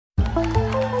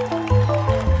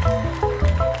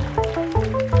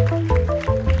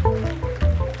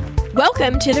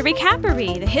Welcome to the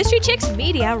Recapery, the History Chicks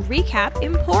Media Recap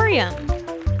Emporium.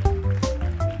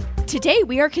 Today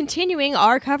we are continuing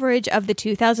our coverage of the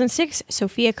 2006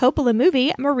 Sofia Coppola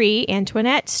movie, Marie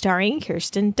Antoinette, starring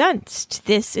Kirsten Dunst.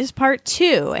 This is part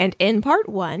 2, and in part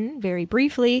 1, very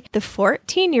briefly, the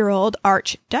 14-year-old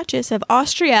Archduchess of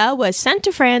Austria was sent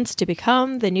to France to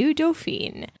become the new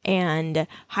Dauphine. And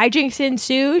hijinks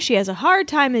ensue, she has a hard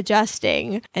time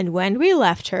adjusting, and when we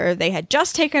left her, they had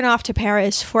just taken off to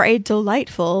Paris for a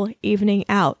delightful evening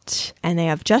out, and they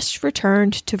have just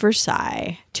returned to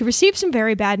Versailles to receive some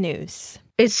very bad news.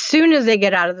 As soon as they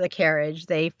get out of the carriage,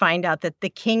 they find out that the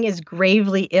king is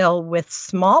gravely ill with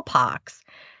smallpox.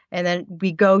 And then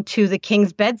we go to the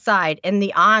king's bedside, and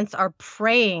the aunts are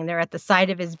praying. They're at the side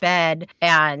of his bed,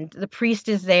 and the priest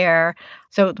is there.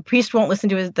 So the priest won't listen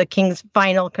to the king's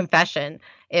final confession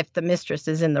if the mistress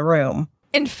is in the room.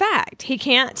 In fact, he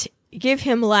can't give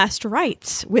him last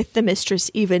rites with the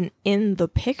mistress even in the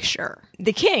picture.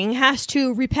 The king has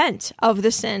to repent of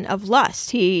the sin of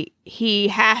lust. He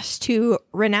has to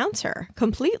renounce her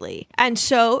completely. And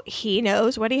so he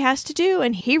knows what he has to do,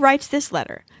 and he writes this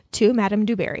letter. To Madame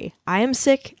du Barry, I am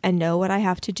sick and know what I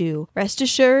have to do. Rest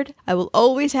assured, I will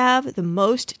always have the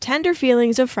most tender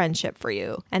feelings of friendship for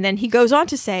you. And then he goes on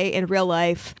to say, in real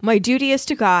life, my duty is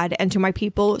to God and to my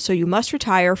people, so you must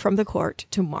retire from the court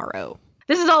tomorrow.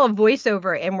 This is all a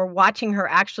voiceover, and we're watching her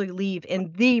actually leave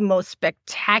in the most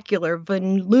spectacular,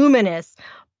 voluminous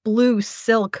blue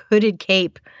silk hooded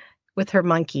cape with her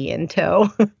monkey in tow.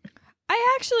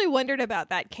 I actually wondered about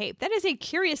that cape. That is a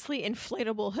curiously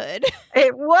inflatable hood.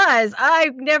 It was.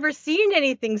 I've never seen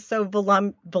anything so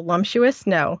voluptuous.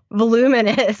 No,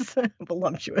 voluminous.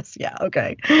 Voluptuous. Yeah.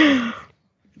 Okay.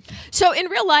 So in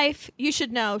real life, you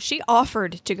should know she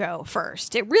offered to go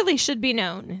first. It really should be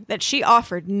known that she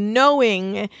offered,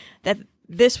 knowing that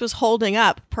this was holding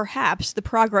up, perhaps, the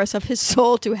progress of his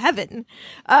soul to heaven.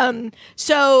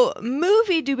 So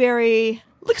movie Du Barry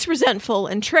looks resentful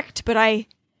and tricked, but I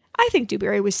think Du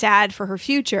Barry was sad for her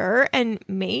future and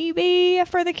maybe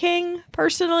for the king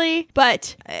personally,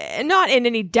 but not in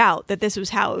any doubt that this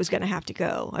was how it was going to have to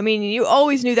go. I mean, you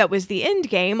always knew that was the end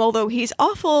game, although he's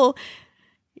awful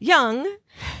young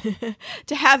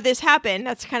to have this happen.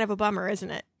 That's kind of a bummer, isn't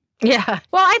it? Yeah.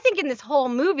 Well, I think in this whole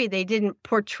movie, they didn't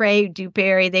portray Du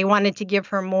Barry. They wanted to give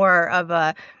her more of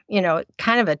a,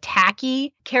 kind of a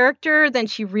tacky character than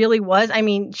she really was. I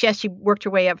mean, she worked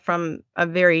her way up from a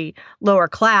very lower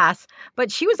class,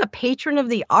 but she was a patron of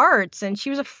the arts and she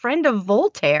was a friend of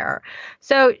Voltaire.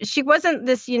 So she wasn't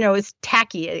this, as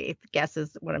tacky, I guess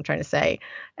is what I'm trying to say,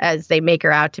 as they make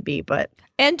her out to be.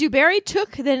 And Du Barry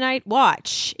took the night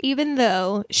watch, even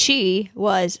though she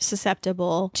was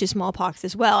susceptible to smallpox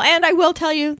as well. And I will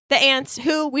tell you, the aunts,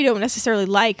 who we don't necessarily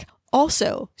like,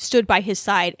 also stood by his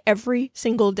side every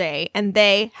single day, and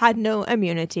they had no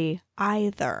immunity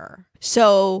either.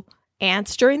 So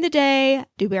aunts during the day,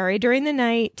 Du Barry during the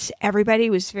night, everybody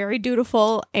was very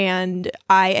dutiful, and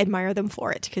I admire them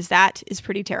for it, because that is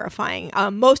pretty terrifying.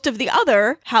 Most of the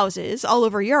other houses all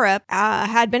over Europe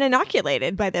had been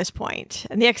inoculated by this point.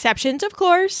 And the exceptions, of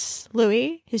course,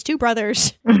 Louis, his two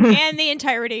brothers, and the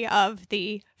entirety of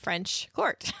the French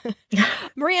court.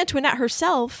 Marie Antoinette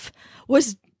herself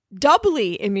was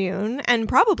doubly immune and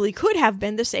probably could have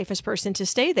been the safest person to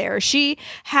stay there. She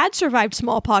had survived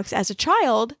smallpox as a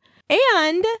child,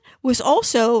 and was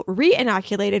also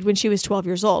re-inoculated when she was 12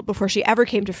 years old before she ever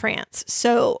came to France.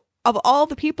 So of all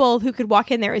the people who could walk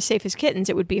in there as safe as kittens,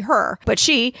 it would be her. But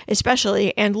she,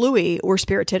 especially, and Louis were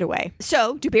spirited away.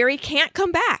 So Du Barry can't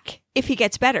come back if he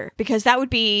gets better, because that would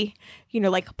be,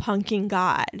 like punking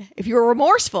God. If you were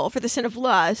remorseful for the sin of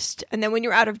lust, and then when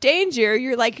you're out of danger,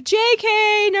 you're like,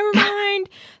 JK, never mind.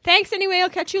 Thanks anyway, I'll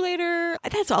catch you later.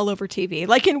 That's all over TV.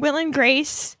 Like in Will and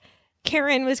Grace,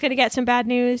 Karen was going to get some bad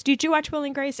news. Did you watch Will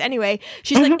and Grace? Anyway,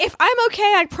 she's like, if I'm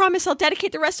okay, I promise I'll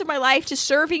dedicate the rest of my life to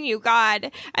serving you,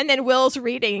 God. And then Will's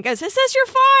reading and goes, it says you're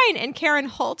fine. And Karen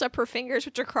holds up her fingers,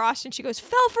 which are crossed, and she goes,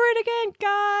 fell for it again,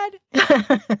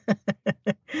 God.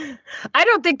 I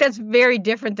don't think that's very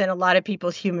different than a lot of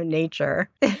people's human nature.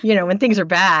 When things are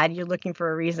bad, you're looking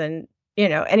for a reason,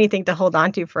 anything to hold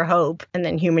on to for hope. And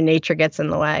then human nature gets in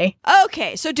the way.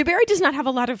 Okay, so Du Barry does not have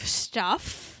a lot of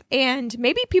stuff. And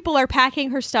maybe people are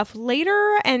packing her stuff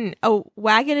later and a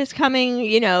wagon is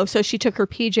coming, so she took her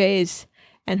PJs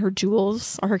and her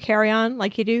jewels or her carry-on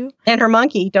like you do. And her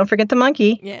monkey. Don't forget the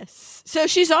monkey. Yes. So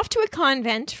she's off to a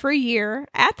convent for a year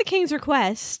at the king's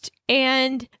request.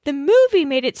 And the movie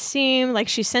made it seem like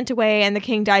she's sent away and the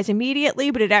king dies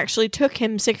immediately, but it actually took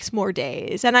him 6 more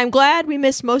days. And I'm glad we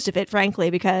missed most of it, frankly,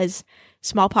 because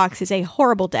smallpox is a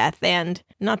horrible death and,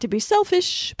 not to be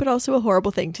selfish, but also a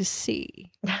horrible thing to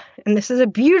see. And this is a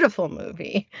beautiful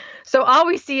movie. So all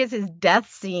we see is his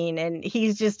death scene, and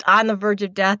he's just on the verge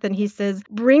of death, and he says,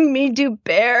 "Bring me Du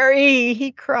Barry."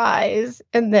 He cries,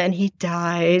 and then he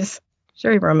dies. It's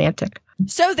very romantic.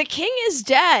 So the king is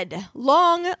dead.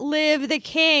 Long live the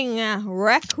king.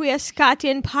 Requiescat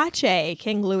in pace,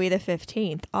 King Louis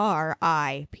XV.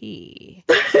 R.I.P.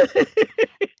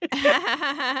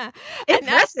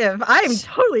 Impressive. I am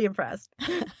totally impressed.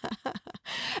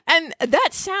 And that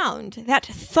sound, that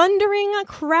thundering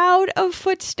crowd of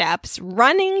footsteps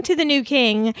running to the new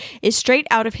king is straight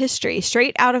out of history,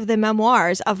 straight out of the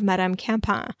memoirs of Madame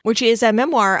Campan, which is a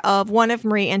memoir of one of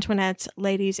Marie Antoinette's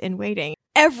ladies-in-waiting.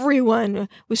 Everyone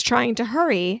was trying to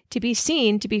hurry to be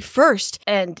seen, to be first.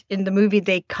 And in the movie,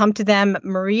 they come to them.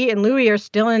 Marie and Louis are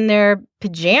still in their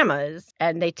pajamas,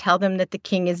 and they tell them that the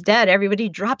king is dead. Everybody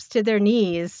drops to their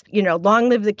knees. Long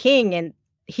live the king. And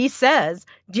he says,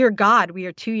 "Dear God, we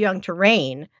are too young to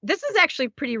reign." This is actually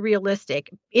pretty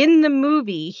realistic. In the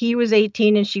movie, he was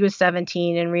 18 and she was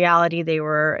 17. In reality, they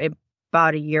were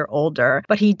about a year older.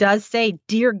 But he does say,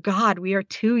 "Dear God, we are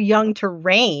too young to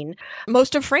reign."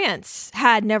 Most of France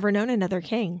had never known another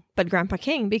king but Grandpa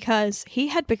King, because he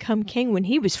had become king when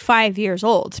he was 5 years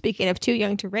old, speaking of too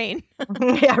young to reign.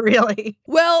 Yeah, really.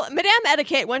 Well, Madame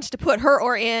Etiquette wants to put her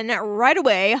oar in right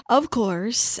away, of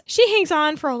course. She hangs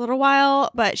on for a little while,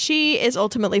 but she is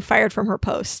ultimately fired from her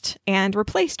post and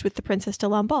replaced with the Princess de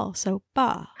Lamballe, so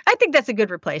bah. I think that's a good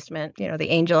replacement, the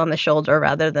angel on the shoulder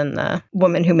rather than the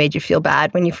woman who made you feel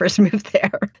bad when you first moved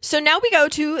there. So now we go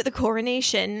to the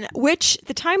coronation, which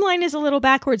the timeline is a little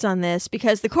backwards on this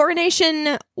because the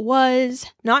coronation was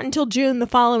not until June the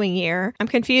following year. I'm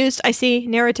confused. I see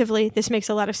narratively this makes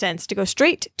a lot of sense to go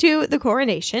straight to the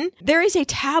coronation. There is a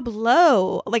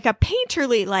tableau, like a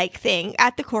painterly-like thing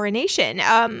at the coronation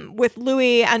with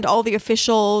Louis and all the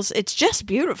officials. It's just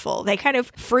beautiful. They kind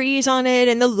of freeze on it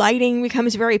and the lighting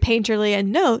becomes very painterly.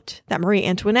 And note that Marie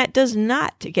Antoinette does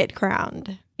not get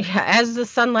crowned. Yeah, as the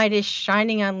sunlight is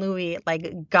shining on Louis,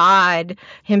 like God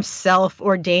himself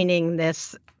ordaining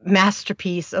this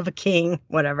masterpiece of a king,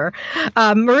 whatever.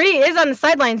 Marie is on the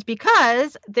sidelines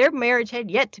because their marriage had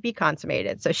yet to be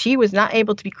consummated. So she was not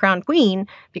able to be crowned queen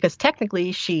because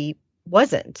technically she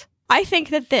wasn't. I think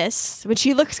that this, when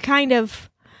she looks kind of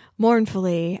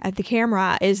mournfully at the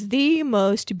camera, is the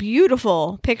most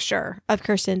beautiful picture of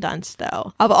Kirsten Dunst,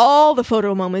 though. Of all the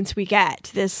photo moments we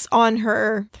get, this on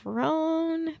her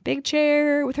throne, big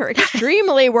chair, with her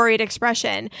extremely worried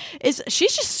expression,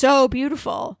 she's just so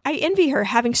beautiful. I envy her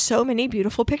having so many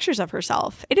beautiful pictures of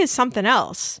herself. It is something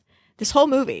else. This whole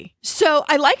movie. So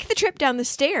I like the trip down the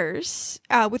stairs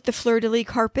with the fleur-de-lis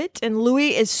carpet, and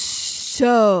Louis is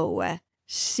so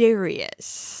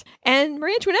serious. And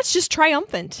Marie Antoinette's just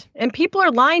triumphant. And people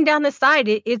are lying down the side.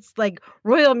 It's like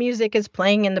royal music is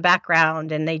playing in the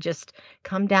background, and they just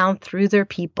come down through their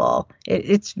people.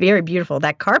 It's very beautiful.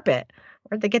 That carpet.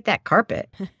 Where'd they get that carpet?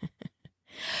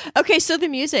 Okay, so the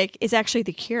music is actually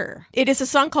The Cure. It is a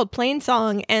song called Plain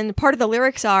Song, and part of the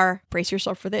lyrics are, brace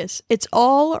yourself for this, "It's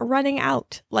all running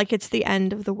out like it's the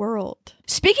end of the world."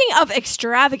 Speaking of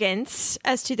extravagance,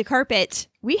 as to the carpet,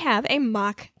 we have a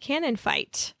mock cannon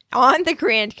fight on the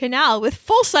Grand Canal with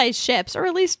full-size ships, or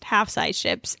at least half-size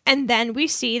ships. And then we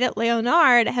see that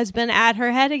Leonard has been at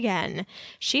her head again.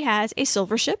 She has a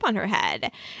silver ship on her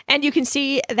head. And you can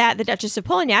see that the Duchess of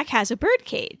Polignac has a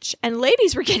birdcage. And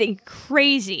ladies were getting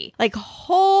crazy. Like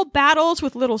whole battles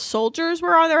with little soldiers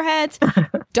were on their heads.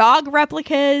 Dog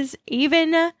replicas,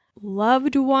 even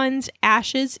loved ones'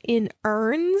 ashes in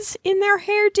urns in their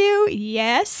hairdo.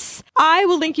 Yes. I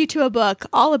will link you to a book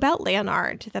all about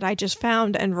Leonard that I just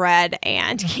found and read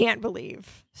and can't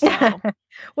believe. So.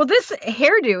 Well, this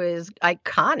hairdo is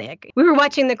iconic. We were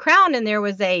watching The Crown, and there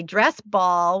was a dress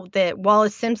ball that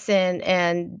Wallace Simpson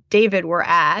and David were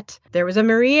at. There was a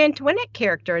Marie Antoinette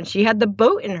character, and she had the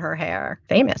boat in her hair.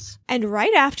 Famous. And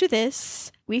right after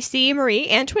this, we see Marie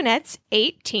Antoinette's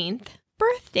 18th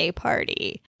birthday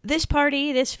party. This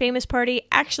party, this famous party,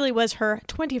 actually was her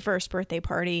 21st birthday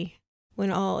party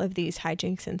when all of these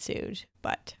hijinks ensued.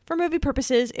 But for movie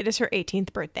purposes, it is her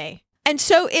 18th birthday. And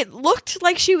so it looked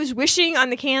like she was wishing on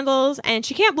the candles, and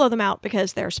she can't blow them out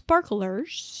because they're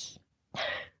sparklers.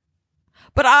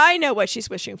 But I know what she's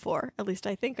wishing for. At least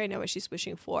I think I know what she's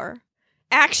wishing for.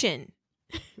 Action.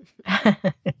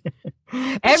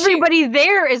 Everybody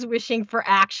there is wishing for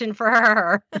action for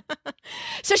her.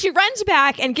 So she runs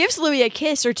back and gives Louis a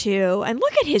kiss or two. And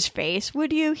look at his face,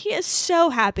 would you? He is so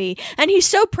happy. And he's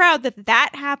so proud that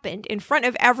that happened in front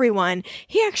of everyone.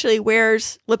 He actually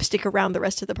wears lipstick around the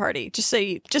rest of the party. Just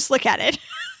look at it.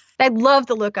 I love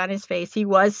the look on his face. He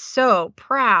was so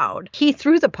proud. He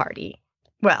threw the party.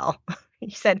 Well,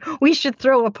 he said, we should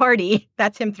throw a party.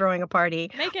 That's him throwing a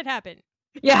party. Make it happen.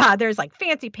 Yeah, there's like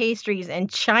fancy pastries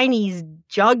and Chinese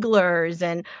jugglers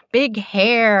and big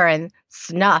hair and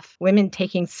snuff. Women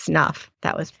taking snuff.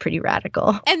 That was pretty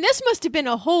radical. And this must have been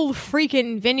a whole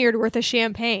freaking vineyard worth of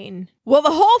champagne. Well,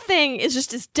 the whole thing is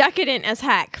just as decadent as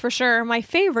heck, for sure. My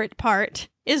favorite part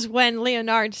is when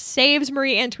Leonard saves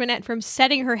Marie Antoinette from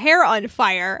setting her hair on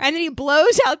fire, and then he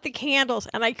blows out the candles,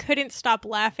 and I couldn't stop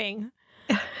laughing.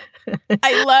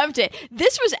 I loved it.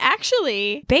 This was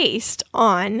actually based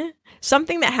on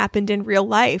something that happened in real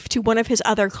life to one of his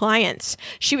other clients.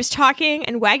 She was talking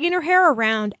and wagging her hair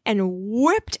around and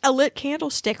whipped a lit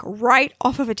candlestick right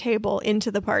off of a table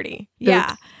into the party. Oops.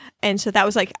 Yeah. And so that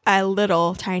was like a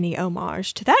little tiny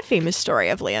homage to that famous story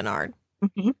of Leonard.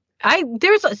 Mm-hmm.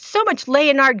 There's so much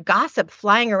Leonard gossip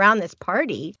flying around this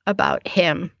party about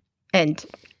him and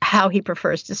how he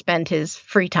prefers to spend his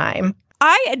free time.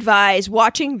 I advise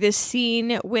watching this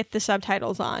scene with the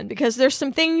subtitles on because there's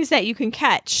some things that you can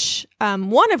catch.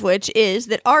 One of which is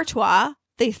that Artois,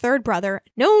 the third brother,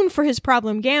 known for his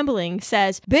problem gambling,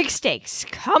 says, "Big stakes,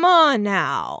 come on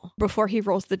now," before he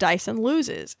rolls the dice and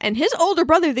loses. And his older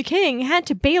brother, the king, had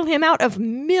to bail him out of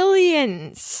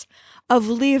millions of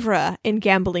livres in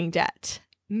gambling debt.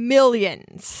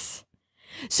 Millions.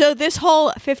 So this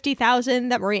whole 50,000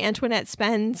 that Marie Antoinette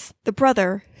spends, the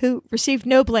brother who received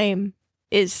no blame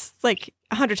is like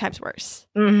 100 times worse.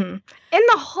 Mm-hmm. In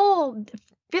the whole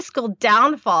fiscal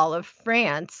downfall of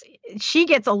France, she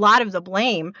gets a lot of the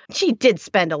blame. She did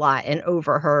spend a lot and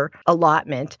over her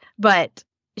allotment, but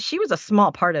she was a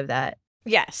small part of that.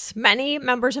 Yes, many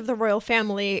members of the royal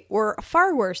family were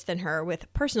far worse than her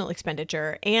with personal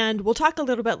expenditure, and we'll talk a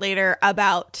little bit later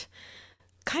about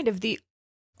kind of the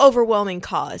overwhelming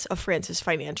cause of France's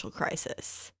financial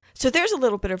crisis. So there's a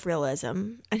little bit of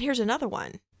realism, and here's another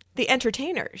one. The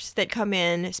entertainers that come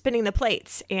in spinning the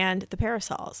plates and the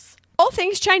parasols. All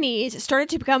things Chinese started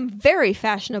to become very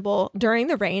fashionable during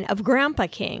the reign of Grandpa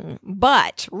King,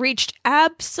 but reached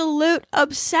absolute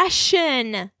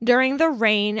obsession during the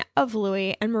reign of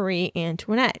Louis and Marie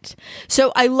Antoinette.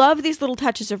 So I love these little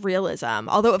touches of realism,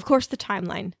 although of course the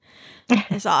timeline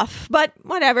is off, but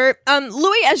whatever.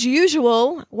 Louis, as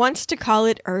usual, wants to call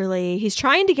it early. He's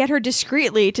trying to get her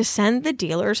discreetly to send the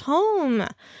dealers home.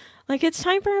 Like, it's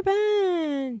time for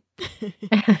bed.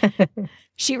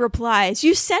 She replies,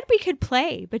 "You said we could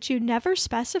play, but you never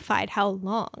specified how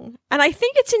long." And I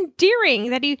think it's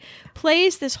endearing that he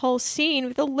plays this whole scene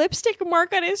with a lipstick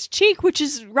mark on his cheek, which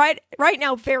is right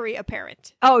now very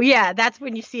apparent. Oh, yeah. That's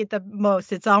when you see it the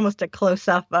most. It's almost a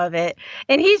close-up of it.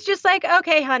 And he's just like,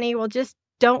 okay, honey, we'll just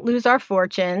don't lose our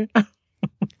fortune.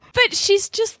 But she's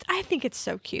just, I think it's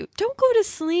so cute. Don't go to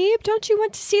sleep. Don't you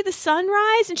want to see the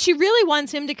sunrise? And she really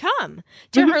wants him to come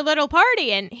to her little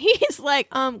party. And he's like,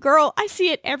 girl, I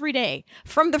see it every day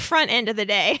from the front end of the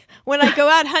day when I go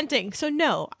out hunting. So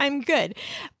no, I'm good.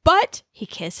 But he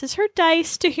kisses her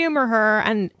dice to humor her.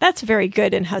 And that's very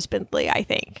good and husbandly, I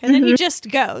think. And then he just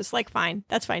goes like, fine,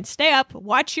 that's fine. Stay up,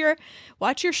 watch your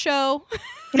show.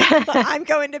 I'm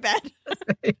going to bed.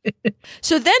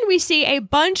 So then we see a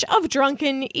bunch of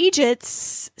drunken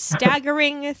Egypts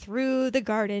staggering through the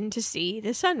garden to see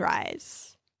the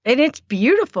sunrise. And it's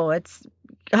beautiful. It's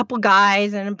a couple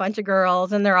guys and a bunch of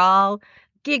girls, and they're all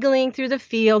giggling through the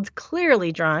fields,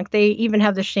 clearly drunk. They even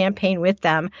have the champagne with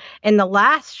them. And the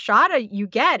last shot you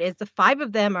get is the five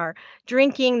of them are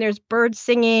drinking. There's birds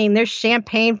singing. There's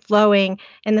champagne flowing.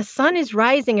 And the sun is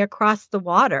rising across the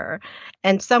water.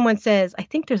 And someone says, "I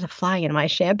think there's a fly in my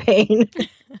champagne."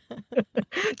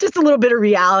 Just a little bit of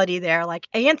reality there. Like,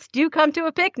 ants do come to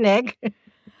a picnic.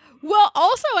 Well,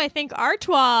 also, I think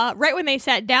Artois, right when they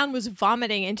sat down, was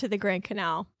vomiting into the Grand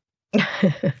Canal.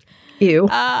 Ew.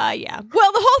 Yeah.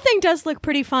 Well, the whole thing does look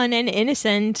pretty fun and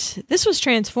innocent. This was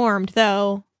transformed,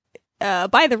 though,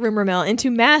 by the rumor mill into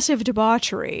massive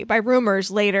debauchery by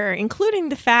rumors later, including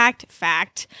the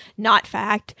fact, not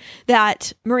fact,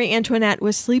 that Marie Antoinette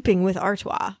was sleeping with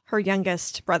Artois, her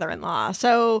youngest brother-in-law.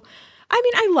 So, I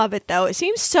mean, I love it, though. It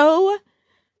seems so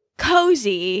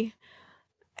cozy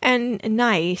and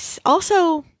nice.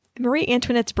 Also, Marie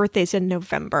Antoinette's birthday's in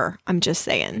November. I'm just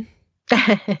saying.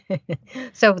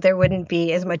 So there wouldn't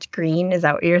be as much green, is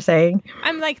that what you're saying?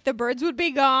 I'm like, the birds would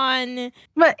be gone.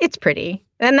 But it's pretty.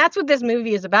 And that's what this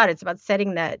movie is about. It's about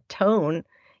setting that tone,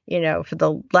 for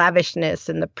the lavishness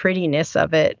and the prettiness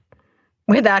of it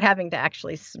without having to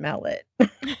actually smell it.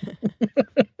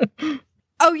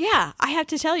 Oh, yeah. I have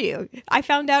to tell you, I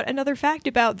found out another fact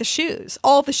about the shoes.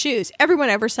 All the shoes. Everyone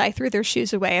at Versailles threw their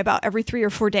shoes away about every 3 or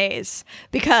 4 days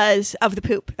because of the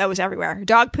poop that was everywhere.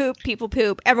 Dog poop, people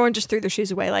poop. Everyone just threw their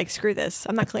shoes away. Like, screw this.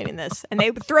 I'm not cleaning this. And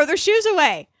they would throw their shoes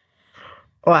away.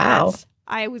 Wow.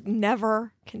 I would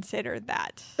never considered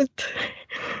that.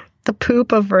 The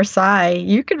poop of Versailles.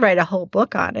 You could write a whole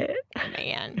book on it.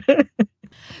 Man.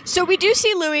 So we do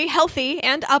see Louis healthy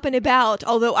and up and about,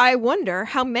 although I wonder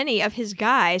how many of his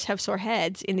guys have sore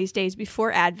heads in these days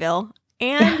before Advil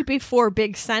and before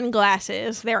big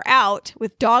sunglasses. They're out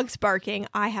with dogs barking.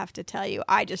 I have to tell you,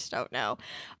 I just don't know.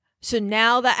 So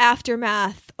now the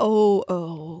aftermath.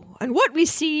 Oh. And what we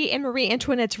see in Marie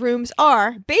Antoinette's rooms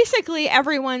are basically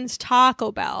everyone's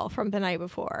Taco Bell from the night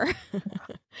before.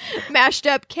 Mashed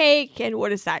up cake and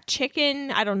what is that, chicken?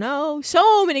 I don't know.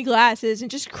 So many glasses and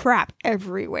just crap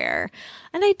everywhere.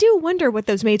 And I do wonder what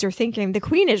those maids are thinking. The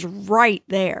queen is right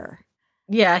there.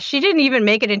 Yeah, she didn't even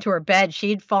make it into her bed.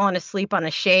 She'd fallen asleep on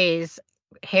a chaise,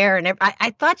 hair, and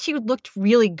I thought she looked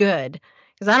really good.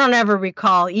 Because I don't ever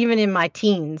recall, even in my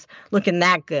teens, looking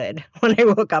that good when I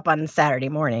woke up on Saturday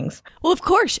mornings. Well, of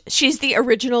course, she's the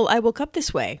original I Woke Up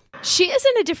This Way. She is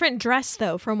in a different dress,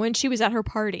 though, from when she was at her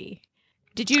party.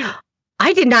 Did you?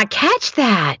 I did not catch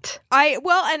that.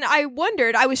 And I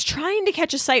wondered, I was trying to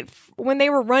catch a sight when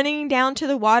they were running down to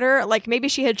the water, like maybe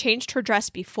she had changed her dress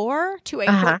before to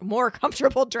a more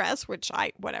comfortable dress,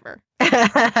 whatever.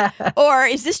 Or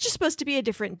is this just supposed to be a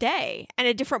different day and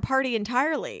a different party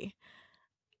entirely?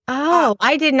 Oh,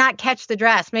 I did not catch the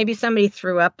dress. Maybe somebody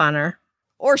threw up on her.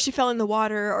 Or she fell in the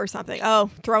water or something. Oh,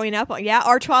 throwing up. Yeah,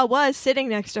 Artois was sitting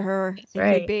next to her. That's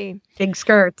right. Could be. Big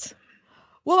skirts.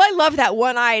 Well, I love that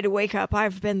one-eyed wake up.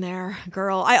 I've been there,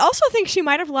 girl. I also think she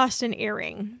might have lost an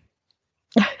earring.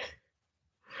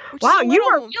 Wow, you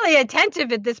were really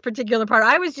attentive at this particular part.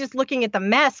 I was just looking at the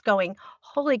mess going,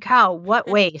 holy cow, what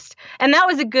waste. And that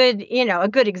was a good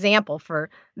example for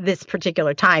this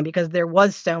particular time because there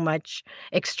was so much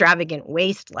extravagant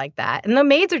waste like that. And the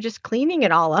maids are just cleaning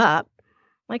it all up.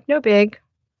 Like, no big.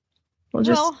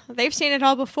 Well, they've seen it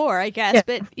all before, I guess. Yeah.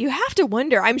 But you have to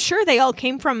wonder. I'm sure they all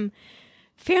came from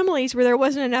families where there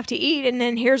wasn't enough to eat. And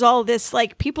then here's all this,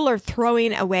 like, people are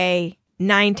throwing away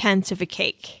 9/10 of a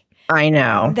cake. I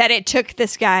know. That it took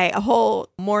this guy a whole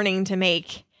morning to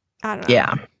make. I don't know.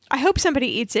 Yeah. I hope somebody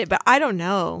eats it, but I don't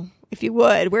know if you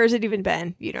would. Where's it even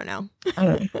been? You don't know.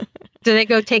 Did they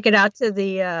go take it out to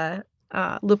the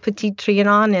Le Petit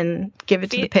Trianon and give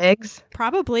it to the pigs?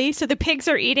 Probably. So the pigs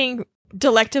are eating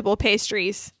delectable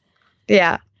pastries.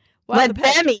 Yeah. Let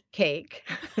them eat cake.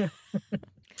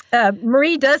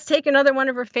 Marie does take another one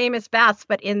of her famous baths,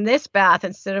 but in this bath,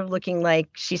 instead of looking like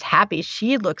she's happy,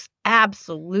 she looks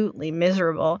absolutely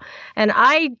miserable. And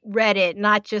I read it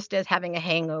not just as having a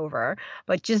hangover,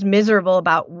 but just miserable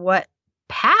about what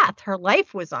path her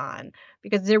life was on,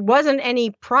 because there wasn't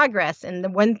any progress in the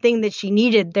one thing that she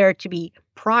needed there to be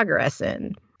progress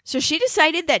in. So she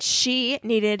decided that she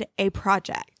needed a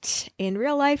project in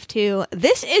real life too.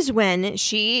 This is when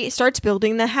she starts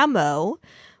building the hameau,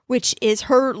 which is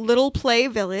her little play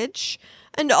village,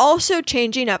 and also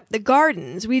changing up the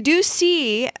gardens. We do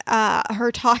see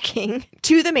her talking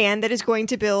to the man that is going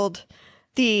to build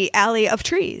the alley of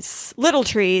trees. Little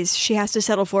trees she has to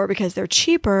settle for because they're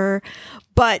cheaper,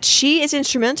 but she is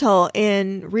instrumental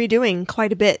in redoing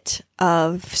quite a bit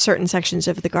of certain sections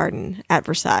of the garden at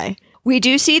Versailles. We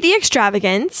do see the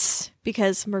extravagance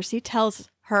because Mercy tells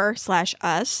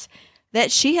her/us that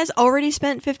she has already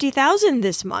spent $50,000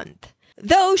 this month.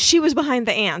 Though she was behind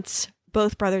the aunts,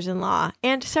 both brothers-in-law,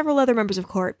 and several other members of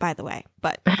court, by the way.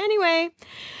 But anyway,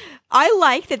 I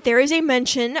like that there is a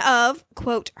mention of,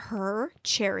 quote, her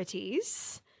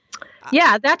charities.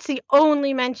 Yeah, that's the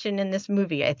only mention in this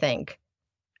movie, I think.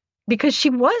 Because she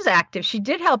was active. She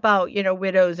did help out,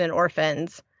 widows and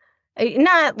orphans.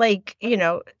 Not like,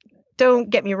 don't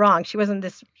get me wrong. She wasn't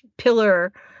this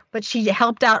pillar, but she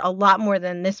helped out a lot more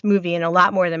than this movie and a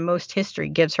lot more than most history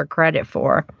gives her credit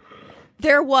for.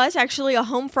 There was actually a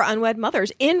home for unwed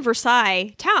mothers in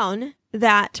Versailles town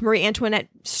that Marie Antoinette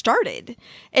started.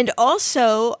 And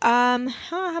also,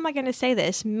 how am I going to say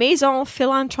this? Maison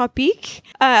Philanthropique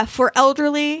for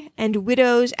elderly and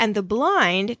widows and the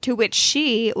blind, to which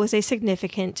she was a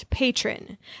significant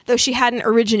patron. Though she hadn't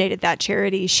originated that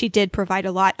charity, she did provide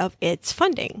a lot of its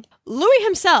funding. Louis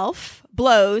himself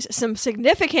blows some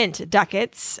significant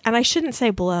ducats, and I shouldn't say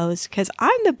blows because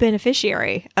I'm the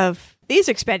beneficiary of these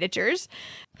expenditures.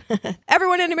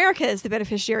 Everyone in America is the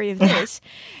beneficiary of this.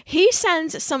 He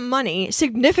sends some money,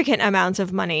 significant amounts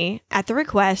of money, at the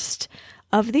request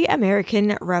of the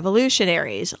American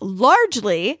revolutionaries,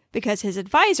 largely because his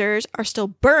advisors are still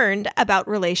burned about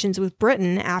relations with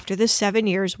Britain after the 7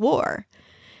 Years' War,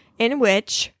 in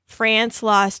which France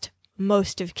lost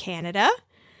most of Canada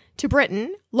to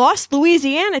Britain, lost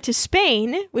Louisiana to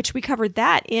Spain, which we covered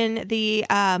that in the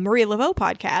Marie Laveau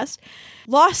podcast,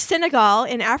 lost Senegal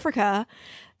in Africa.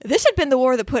 This had been the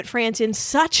war that put France in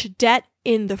such debt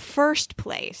in the first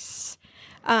place.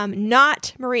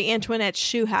 Not Marie Antoinette's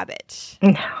shoe habit.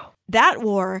 No. That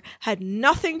war had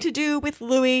nothing to do with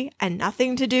Louis and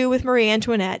nothing to do with Marie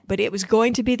Antoinette, but it was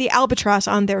going to be the albatross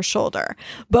on their shoulder,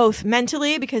 both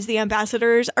mentally because the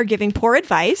ambassadors are giving poor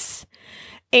advice,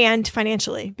 and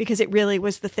financially because it really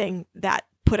was the thing that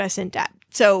put us in debt.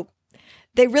 So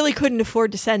they really couldn't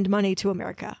afford to send money to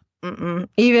America.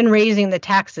 Even raising the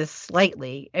taxes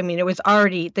slightly. I mean,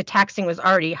 the taxing was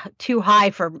already too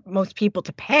high for most people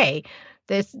to pay.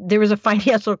 There was a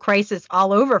financial crisis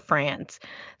all over France.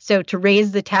 So to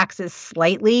raise the taxes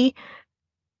slightly,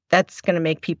 that's going to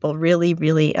make people really,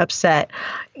 really upset.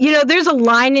 You know, there's a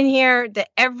line in here that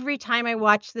every time I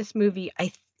watch this movie,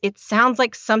 it sounds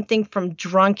like something from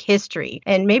Drunk History.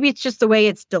 And maybe it's just the way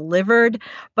it's delivered,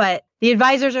 but the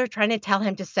advisors are trying to tell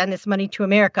him to send this money to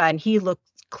America, and he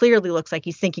clearly looks like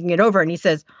he's thinking it over, and he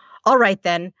says, all right,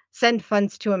 then, send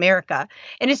funds to America.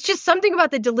 And it's just something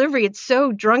about the delivery. It's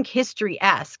so Drunk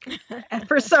History-esque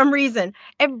for some reason,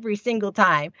 every single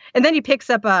time. And then he picks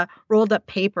up a rolled up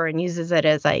paper and uses it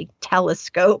as a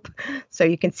telescope. So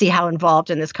you can see how involved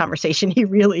in this conversation he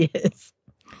really is.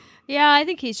 Yeah, I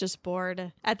think he's just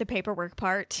bored at the paperwork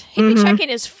part. He'd be checking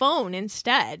his phone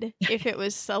instead if it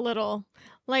was a little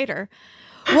later.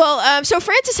 Well, so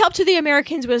France's help to the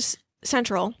Americans was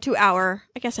central to our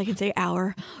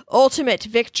ultimate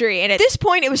victory. And at this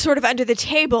point, it was sort of under the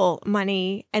table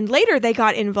money. And later they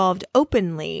got involved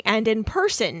openly and in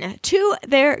person to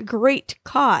their great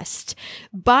cost.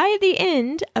 By the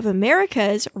end of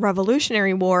America's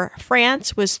Revolutionary War,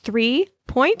 France was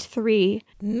 3.3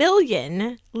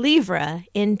 million livres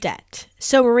in debt.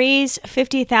 So Marie's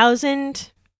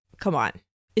 50,000, come on,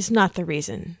 is not the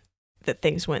reason that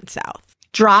things went south.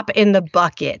 Drop in the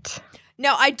bucket.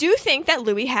 No, I do think that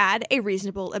Louis had a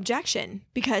reasonable objection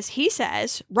because he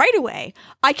says right away,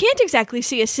 I can't exactly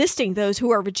see assisting those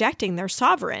who are rejecting their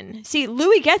sovereign. See,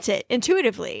 Louis gets it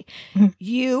intuitively.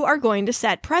 You are going to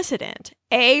set precedent.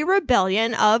 A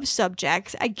rebellion of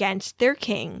subjects against their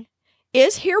king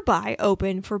is hereby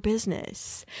open for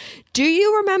business. Do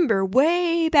you remember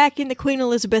way back in the Queen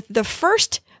Elizabeth I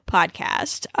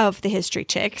podcast of the History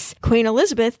Chicks, Queen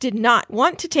Elizabeth did not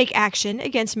want to take action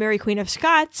against Mary Queen of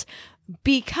Scots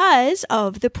because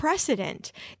of the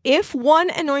precedent. If one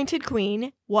anointed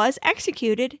queen was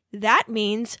executed, that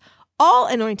means all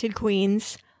anointed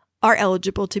queens are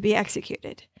eligible to be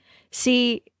executed.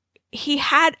 See, he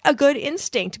had a good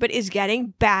instinct, but is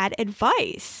getting bad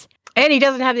advice. And he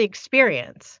doesn't have the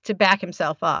experience to back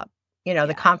himself up. You know,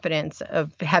 the confidence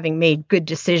of having made good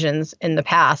decisions in the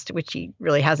past, which he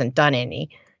really hasn't done any.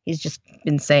 He's just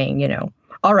been saying, you know,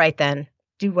 all right, then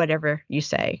do whatever you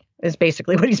say is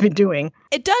basically what he's been doing.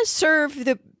 It does serve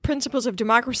the principles of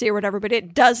democracy or whatever, but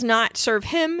it does not serve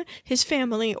him, his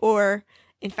family, or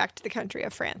in fact, the country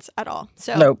of France at all.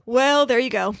 So, nope. Well, there you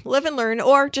go. Live and learn,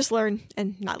 or just learn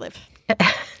and not live.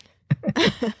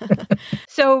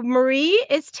 So Marie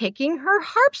is taking her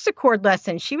harpsichord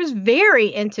lesson. She was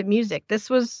very into music. This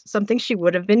was something she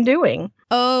would have been doing.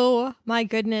 Oh my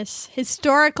goodness.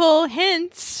 Historical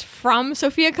hints from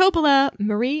Sofia Coppola.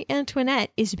 Marie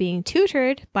Antoinette is being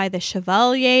tutored by the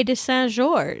Chevalier de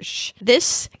Saint-Georges.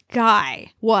 This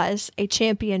guy was a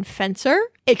champion fencer,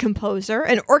 a composer,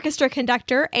 an orchestra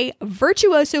conductor, a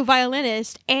virtuoso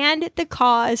violinist, and the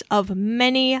cause of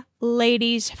many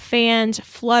ladies' fans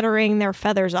fluttering their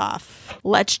feathers off.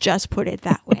 Let's just put it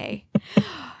that way.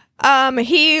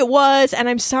 He was, and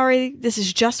I'm sorry, this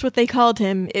is just what they called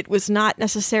him. It was not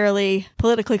necessarily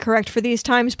politically correct for these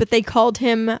times, but they called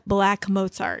him Black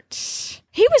Mozart.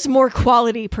 He was more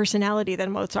quality personality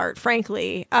than Mozart,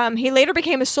 frankly. He later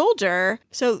became a soldier,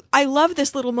 so I love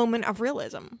this little moment of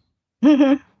realism.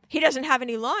 He doesn't have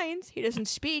any lines, he doesn't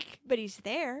speak, but he's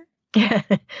there.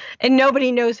 And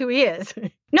nobody knows who he is.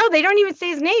 No, they don't even say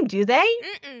his name, do they?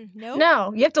 Nope.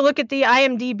 No, you have to look at the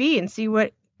IMDb and see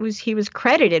what he was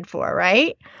credited for,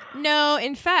 right? No,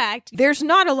 in fact, there's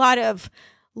not a lot of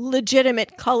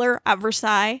legitimate color at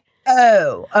Versailles.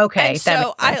 Oh, okay. And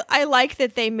so I like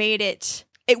that they made it.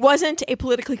 It wasn't a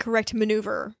politically correct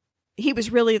maneuver. He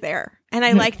was really there. And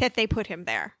I like that they put him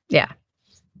there. Yeah.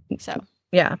 So.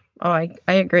 Yeah. Oh, I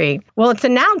agree. Well, it's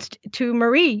announced to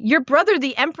Marie, your brother,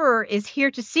 the emperor, is here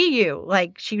to see you.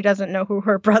 Like, she doesn't know who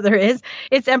her brother is.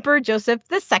 It's Emperor Joseph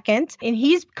II. And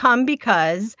he's come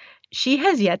because she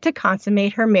has yet to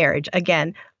consummate her marriage.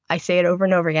 Again, I say it over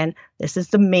and over again. This is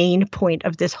the main point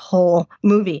of this whole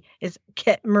movie, is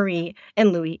get Marie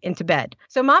and Louis into bed.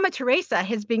 So Mama Teresa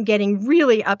has been getting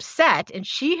really upset, and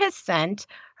she has sent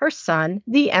her son,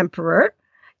 the emperor,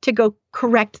 to go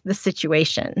correct the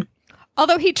situation.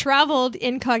 Although he traveled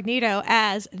incognito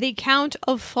as the Count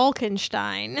of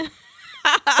Falkenstein.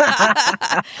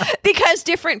 Because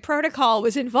different protocol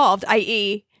was involved,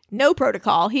 i.e., no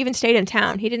protocol. He even stayed in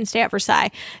town. He didn't stay at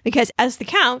Versailles because as the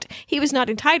Count, he was not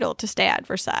entitled to stay at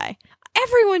Versailles.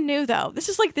 Everyone knew, though. This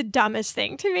is like the dumbest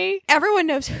thing to me. Everyone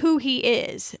knows who he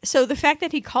is. So the fact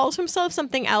that he calls himself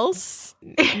something else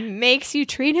makes you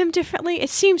treat him differently. It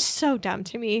seems so dumb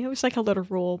to me. It was like a little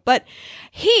rule. But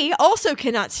he also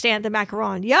cannot stand the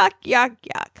macaron. Yuck, yuck,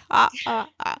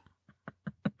 yuck.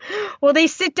 Well, they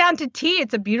sit down to tea.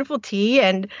 It's a beautiful tea,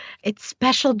 and it's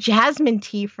special jasmine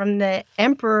tea from the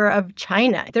Emperor of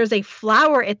China. There's a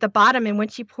flower at the bottom, and when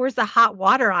she pours the hot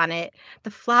water on it,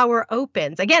 the flower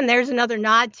opens. Again, there's another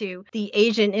nod to the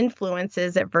Asian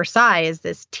influences at Versailles, is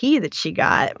this tea that she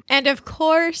got. And of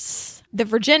course, the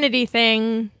virginity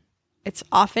thing, it's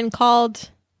often called,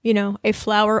 a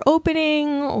flower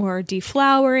opening or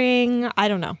deflowering. I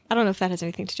don't know. I don't know if that has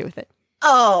anything to do with it.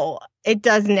 Oh, it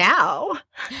does now.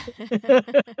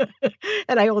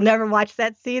 And I will never watch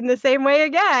that scene the same way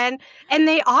again. And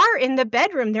they are in the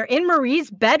bedroom. They're in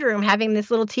Marie's bedroom having this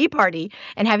little tea party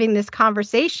and having this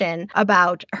conversation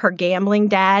about her gambling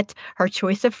debt, her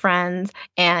choice of friends,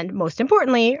 and most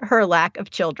importantly, her lack of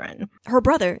children. Her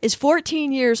brother is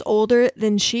 14 years older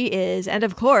than she is. And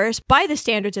of course, by the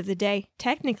standards of the day,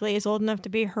 technically is old enough to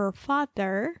be her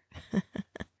father.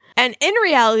 And in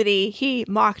reality, he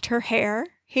mocked her hair.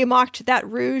 He mocked that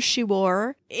rouge she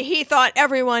wore. He thought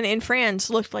everyone in France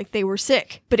looked like they were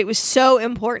sick. But it was so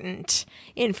important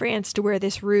in France to wear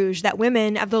this rouge that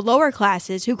women of the lower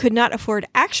classes who could not afford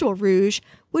actual rouge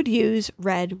would use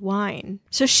red wine.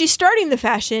 So she's starting the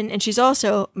fashion, and she's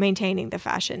also maintaining the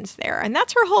fashions there. And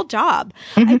that's her whole job.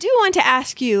 Mm-hmm. I do want to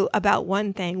ask you about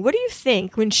one thing. What do you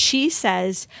think when she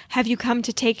says, "Have you come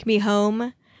to take me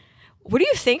home?" What do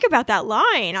you think about that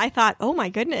line? I thought, oh my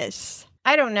goodness.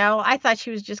 I don't know. I thought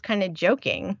she was just kind of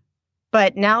joking.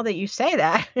 But now that you say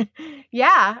that,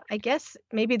 yeah, I guess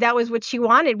maybe that was what she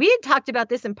wanted. We had talked about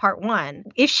this in part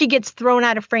 1. If she gets thrown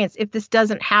out of France, if this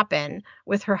doesn't happen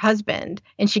with her husband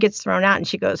and she gets thrown out and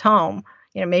she goes home,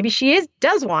 maybe she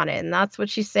does want it. And that's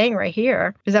what she's saying right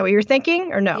here. Is that what you're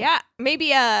thinking or no? Yeah,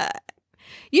 maybe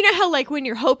you know how, like, when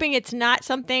you're hoping it's not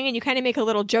something and you kind of make a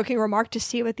little joking remark to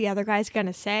see what the other guy's going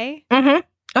to say? Mm-hmm.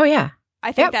 Oh, yeah.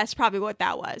 I think that's probably what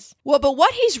that was. Well, but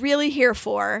what he's really here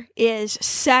for is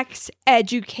sex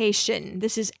education.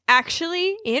 This is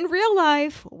actually, in real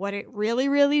life, what it really,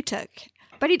 really took.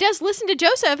 But he does listen to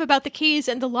Joseph about the keys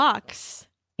and the locks.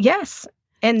 Yes.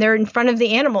 And they're in front of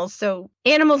the animals. So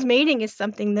animals mating is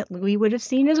something that Louis would have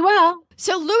seen as well.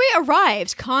 So Louis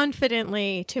arrives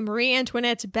confidently to Marie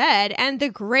Antoinette's bed, and the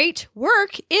great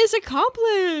work is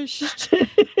accomplished.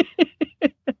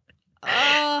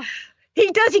 He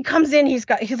does. He comes in.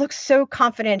 He looks so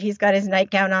confident. He's got his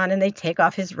nightgown on, and they take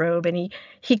off his robe, and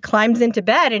he climbs into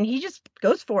bed, and he just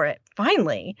goes for it.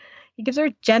 Finally, he gives her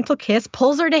a gentle kiss,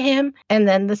 pulls her to him, and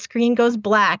then the screen goes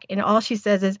black, and all she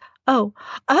says is, "Oh."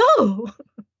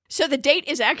 So the date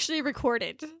is actually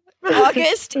recorded.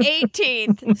 August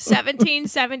 18th,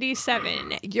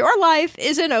 1777. Your life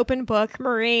is an open book,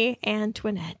 Marie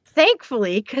Antoinette.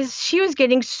 Thankfully, because she was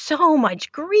getting so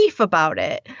much grief about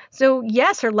it. So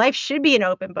yes, her life should be an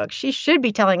open book. She should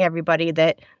be telling everybody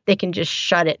that they can just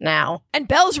shut it now. And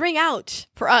bells ring out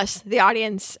for us, the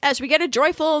audience, as we get a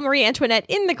joyful Marie Antoinette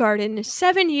in the garden.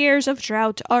 7 years of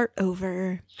drought are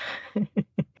over. I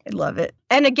love it.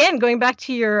 And again, going back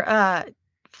to your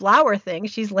flower thing,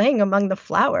 she's laying among the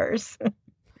flowers.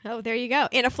 Oh, there you go.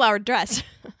 In a flowered dress.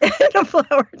 In a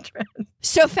flowered dress.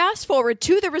 So fast forward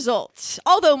to the results,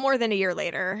 although more than a year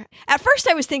later. At first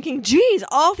I was thinking, geez,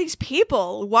 all these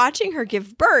people watching her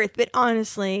give birth. But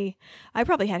honestly, I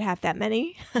probably had half that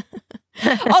many.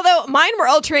 Although mine were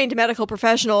all trained medical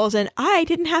professionals and I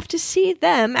didn't have to see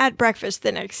them at breakfast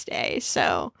the next day.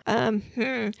 So,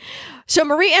 So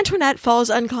Marie Antoinette falls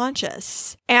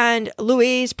unconscious and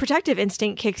Louis's protective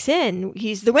instinct kicks in.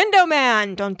 He's the window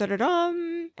man. Dun, dun, dun,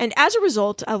 dun. And as a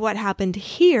result of what happened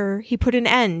here, he put an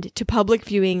end to public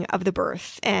viewing of the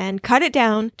birth and cut it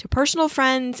down to personal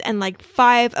friends and like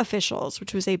 5 officials,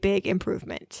 which was a big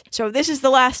improvement. So this is the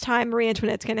last time Marie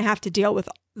Antoinette's going to have to deal with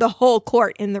the whole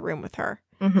court in the room with her.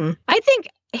 Mm-hmm. I think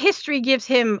history gives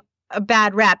him a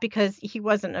bad rap because he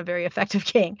wasn't a very effective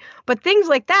king. But things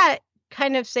like that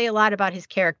kind of say a lot about his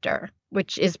character,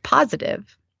 which is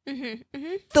positive. Mm-hmm,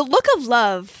 mm-hmm. The look of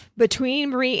love between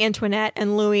Marie Antoinette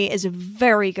and Louis is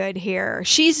very good here.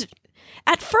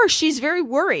 At first, she's very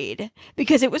worried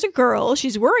because it was a girl.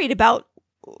 She's worried about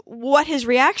what his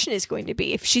reaction is going to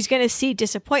be. If she's going to see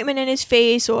disappointment in his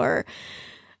face or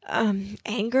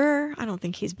anger. I don't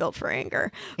think he's built for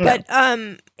anger, but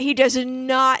he does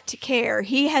not care.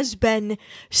 He has been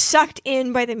sucked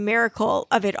in by the miracle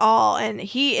of it all, and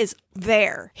he is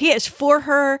there. He is for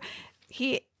her.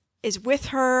 He is with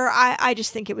her. I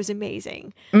just think it was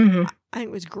amazing. Mm-hmm. I think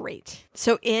it was great.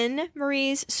 So in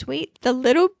Marie's suite, the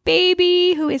little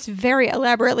baby who is very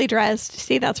elaborately dressed,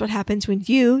 see, that's what happens when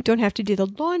you don't have to do the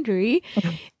laundry,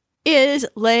 is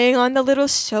laying on the little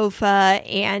sofa,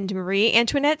 and Marie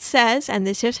Antoinette says, and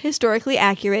this is historically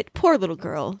accurate, "Poor little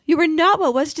girl, you were not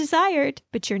what was desired,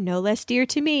 but you're no less dear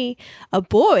to me. A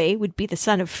boy would be the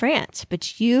son of France,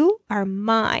 but you are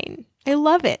mine." I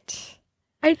love it.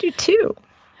 I do too.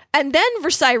 And then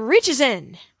Versailles reaches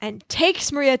in and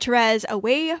takes Maria Therese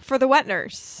away for the wet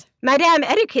nurse. Madame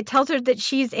Etiquette tells her that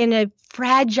she's in a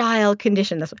fragile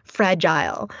condition. That's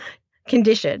fragile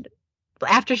condition.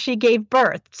 After she gave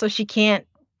birth, so she can't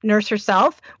nurse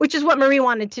herself, which is what Marie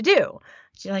wanted to do.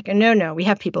 She's like, no, we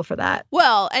have people for that.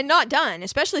 Well, and not done,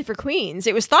 especially for queens.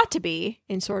 It was thought to be,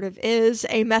 and sort of is,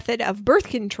 a method of birth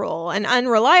control, an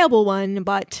unreliable one,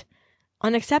 but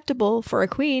unacceptable for a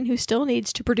queen who still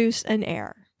needs to produce an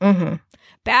heir. Mm-hmm.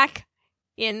 Back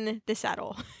in the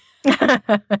saddle.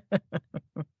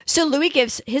 So Louis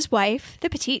gives his wife the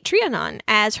Petite Trianon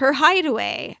as her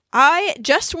hideaway. I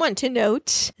just want to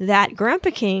note that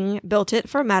Grandpa King built it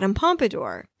for Madame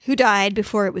Pompadour, who died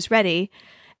before it was ready.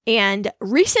 And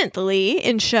recently,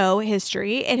 in show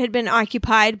history, it had been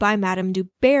occupied by Madame du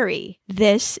Barry.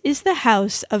 This is the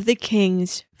house of the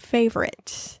king's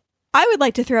favorite. I would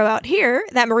like to throw out here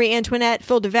that Marie Antoinette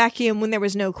filled a vacuum when there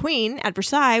was no queen at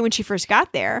Versailles when she first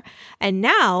got there. And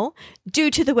now, due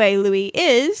to the way Louis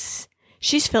is,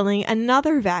 she's filling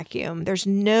another vacuum. There's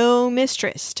no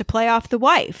mistress to play off the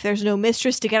wife. There's no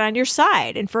mistress to get on your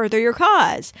side and further your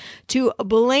cause, to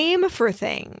blame for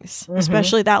things,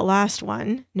 especially that last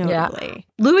one, notably.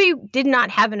 Yeah. Louis did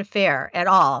not have an affair at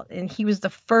all, and he was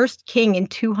the first king in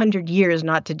 200 years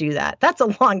not to do that. That's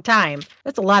a long time.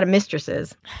 That's a lot of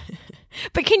mistresses.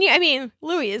 But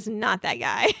Louis is not that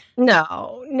guy.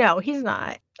 No, he's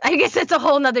not. I guess that's a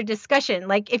whole nother discussion.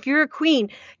 Like, if you're a queen,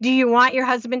 do you want your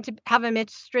husband to have a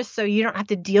mistress so you don't have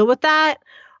to deal with that?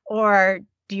 Or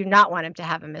do you not want him to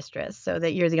have a mistress so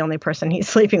that you're the only person he's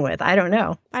sleeping with? I don't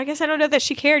know. I guess I don't know that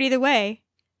she cared either way.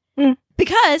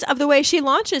 Because of the way she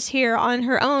launches here on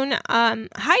her own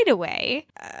hideaway.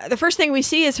 The first thing we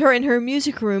see is her in her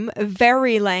music room,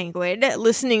 very languid,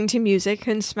 listening to music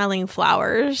and smelling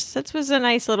flowers. That was a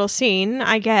nice little scene,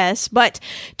 I guess. But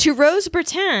to Rose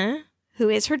Bertin, who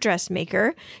is her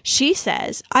dressmaker, she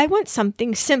says, "I want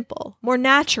something simple, more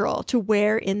natural to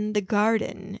wear in the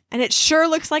garden." And it sure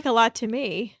looks like a lot to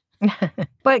me.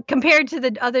 But compared to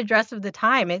the other dress of the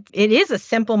time, it is a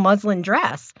simple muslin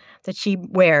dress that she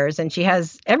wears, and she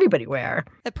has everybody wear.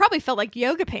 It probably felt like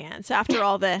yoga pants after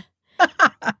all the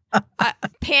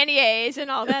panniers and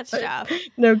all that stuff.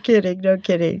 No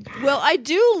kidding. Well, I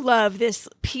do love this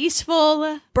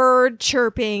peaceful bird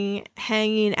chirping,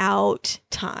 hanging out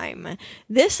time.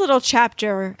 This little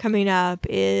chapter coming up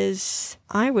is,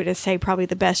 I would say, probably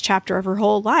the best chapter of her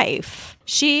whole life.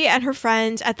 She and her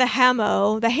friends at the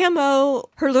Hameau,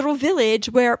 her little village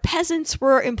where peasants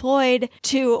were employed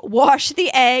to wash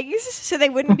the eggs so they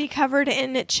wouldn't be covered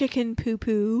in chicken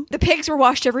poo-poo. The pigs were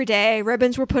washed every day,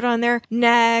 ribbons were put on their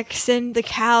necks, and the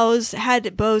cows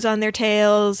had bows on their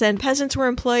tails, and peasants were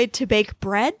employed to bake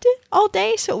bread all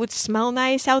day so it would smell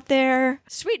nice out there.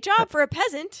 Sweet job for a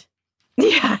peasant.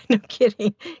 Yeah, no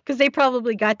kidding. Because they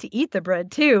probably got to eat the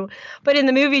bread too. But in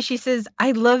the movie, she says,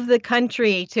 I love the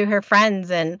country to her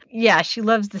friends. And yeah, she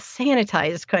loves the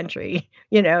sanitized country,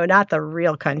 not the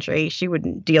real country. She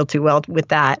wouldn't deal too well with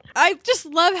that. I just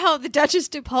love how the Duchess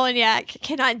de Polignac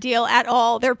cannot deal at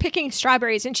all. They're picking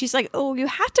strawberries, and she's like, oh, you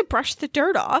have to brush the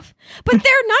dirt off. But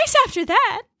they're nice after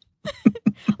that.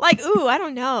 Like, ooh, I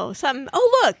don't know. Something.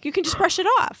 Oh, look, you can just brush it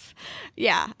off.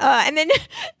 Yeah. And then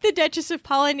the Duchess of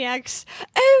Polignac's,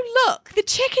 oh, look, the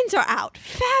chickens are out.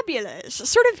 Fabulous.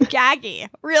 Sort of gaggy.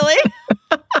 Really?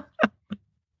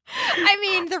 I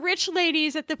mean, the rich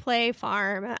ladies at the play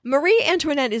farm. Marie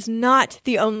Antoinette is not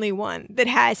the only one that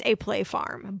has a play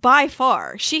farm. By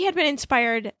far. She had been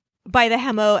inspired by the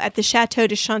Hameau at the Chateau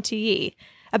de Chantilly,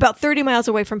 about 30 miles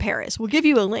away from Paris. We'll give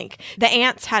you a link. The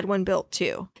aunts had one built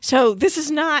too. So this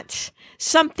is not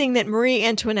something that Marie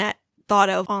Antoinette thought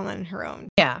of all on her own.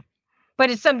 Yeah. But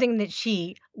it's something that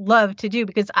she loved to do,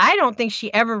 because I don't think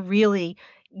she ever really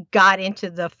got into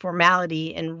the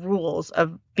formality and rules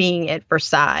of being at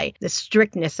Versailles, the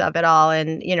strictness of it all,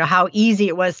 and, how easy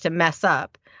it was to mess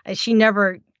up. And she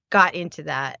never got into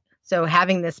that. So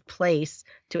having this place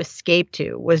to escape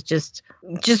to was just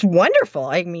wonderful.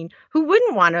 I mean, who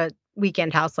wouldn't want a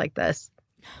weekend house like this?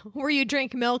 Where you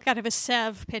drink milk out of a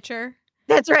Sèvres pitcher.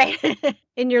 That's right.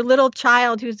 And your little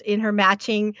child who's in her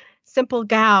matching simple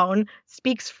gown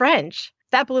speaks French.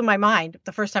 That blew my mind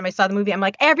the first time I saw the movie. I'm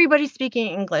like, everybody's speaking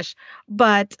English,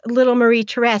 but little Marie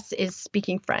Therese is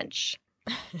speaking French.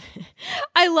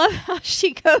 I love how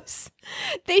she goes,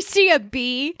 they see a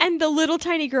bee, and the little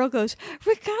tiny girl goes,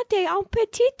 Regardez un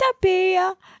petit bee.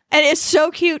 And it's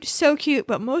so cute, so cute.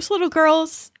 But most little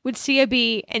girls would see a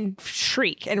bee and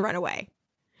shriek and run away.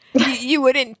 You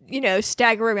wouldn't,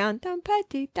 stagger around. Un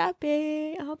petit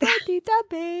bee, un petit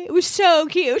bee. It was so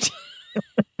cute.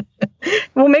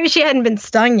 Well, maybe she hadn't been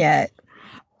stung yet.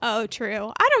 Oh,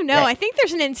 true. I don't know. Yeah. I think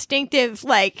there's an instinctive,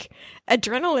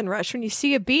 adrenaline rush when you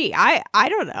see a bee. I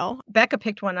don't know. Becca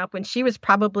picked one up when she was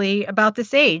probably about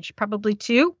this age, probably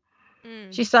 2.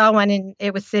 She saw one and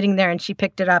it was sitting there and she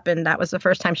picked it up, and that was the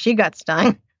first time she got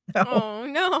stung. So, oh,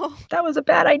 no. That was a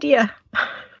bad idea.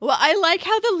 Well, I like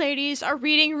how the ladies are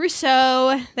reading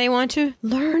Rousseau. They want to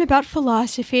learn about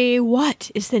philosophy. What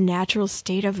is the natural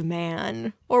state of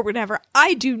man? Or whatever.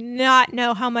 I do not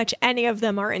know how much any of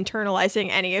them are internalizing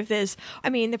any of this. I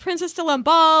mean, the Princess de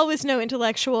Lamballe was no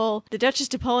intellectual. The Duchess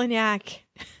de Polignac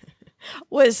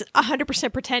was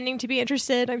 100% pretending to be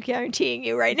interested. I'm guaranteeing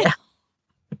you right now.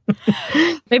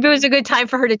 Maybe it was a good time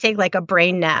for her to take a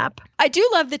brain nap. I do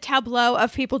love the tableau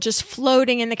of people just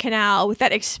floating in the canal with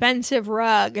that expensive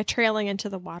rug trailing into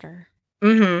the water.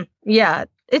 Mm-hmm. Yeah,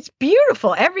 it's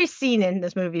beautiful. Every scene in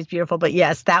this movie is beautiful. But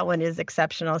yes, that one is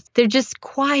exceptional. They're just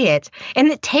quiet. And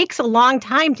it takes a long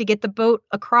time to get the boat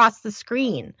across the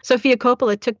screen. Sofia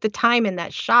Coppola took the time in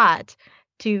that shot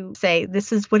to say,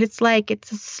 this is what it's like.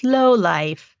 It's a slow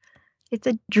life. It's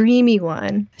a dreamy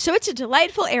one. So it's a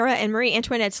delightful era in Marie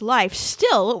Antoinette's life,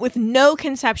 still with no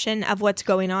conception of what's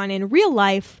going on in real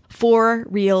life for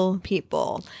real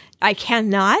people. I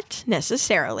cannot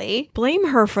necessarily blame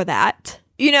her for that.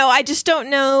 I just don't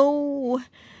know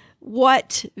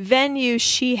what venue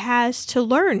she has to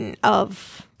learn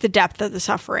of the depth of the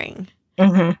suffering.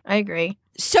 Mm-hmm. I agree.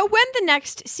 So when the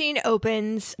next scene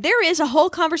opens, there is a whole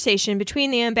conversation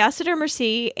between the Ambassador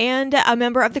Mercy and a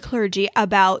member of the clergy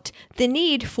about the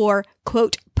need for,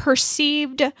 quote,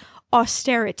 perceived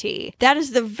austerity. That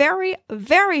is the very,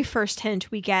 very first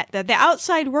hint we get that the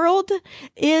outside world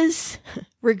is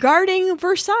regarding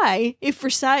Versailles, if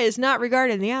Versailles is not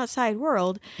regarding the outside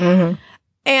world. Mm-hmm.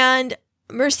 And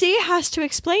Mercy has to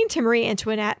explain to Marie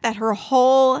Antoinette that her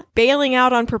whole bailing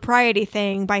out on propriety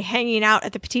thing by hanging out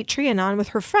at the Petit Trianon with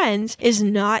her friends is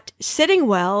not sitting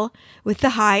well with the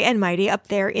high and mighty up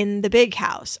there in the big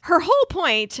house. Her whole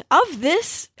point of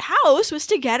this house was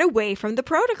to get away from the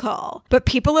protocol. But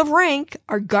people of rank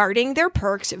are guarding their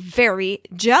perks very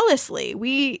jealously.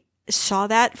 We saw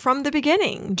that from the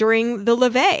beginning during the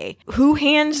levee. Who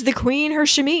hands the queen her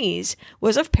chemise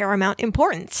was of paramount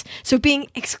importance. So being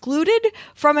excluded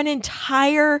from an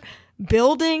entire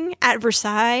building at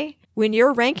Versailles when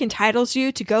your rank entitles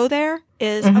you to go there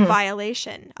is a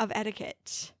violation of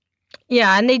etiquette.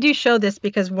 Yeah, and they do show this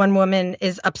because one woman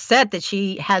is upset that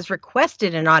she has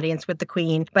requested an audience with the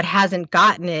queen but hasn't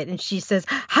gotten it. And she says,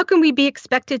 how can we be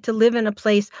expected to live in a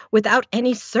place without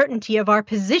any certainty of our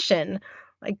position?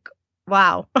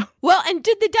 Wow. Well, and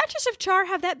did the Duchess of Char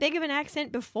have that big of an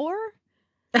accent before?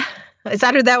 Is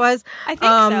that who that was? I think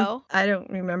so. I don't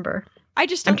remember. I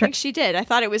just don't think she did. I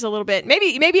thought it was a little bit,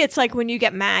 maybe it's like when you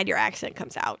get mad, your accent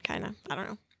comes out, kind of. I don't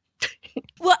know.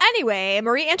 Well, anyway,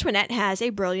 Marie Antoinette has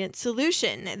a brilliant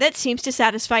solution that seems to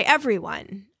satisfy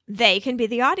everyone. They can be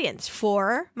the audience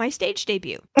for my stage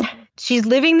debut. She's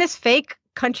living this fake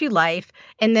country life,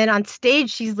 and then on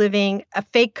stage she's living a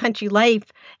fake country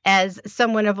life as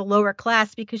someone of a lower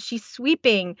class because she's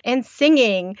sweeping and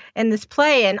singing in this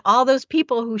play, and all those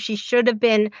people who she should have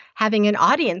been having an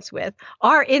audience with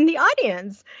are in the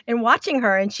audience and watching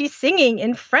her, and she's singing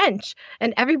in French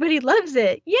and everybody loves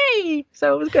it. Yay!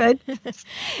 So it was good.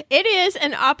 It is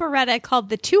an operetta called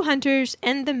The Two Hunters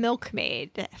and the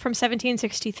Milkmaid from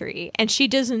 1763, and she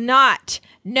does not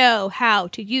know how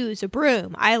to use a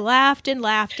broom. I laughed and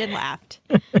laughed and laughed.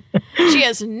 She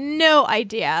has no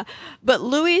idea. But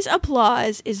Louis's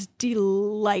applause is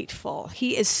delightful.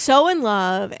 He is so in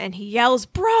love and he yells,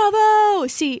 "Bravo!"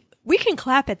 See, we can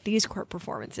clap at these court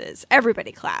performances.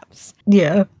 Everybody claps.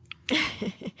 Yeah.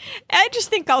 I just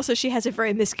think also she has a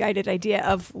very misguided idea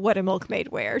of what a milkmaid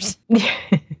wears.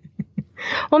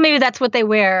 Well, maybe that's what they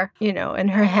wear, in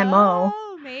her hemo.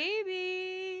 Oh,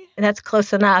 maybe. And that's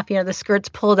close enough. The skirt's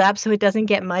pulled up so it doesn't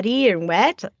get muddy and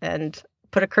wet, and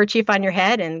put a kerchief on your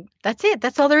head, and that's it.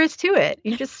 That's all there is to it.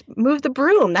 You just move the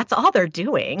broom. That's all they're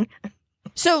doing.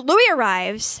 So Louis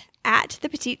arrives at the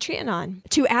Petit Trianon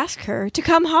to ask her to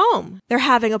come home. They're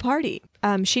having a party.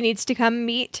 She needs to come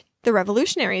meet the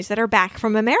revolutionaries that are back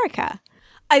from America.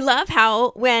 I love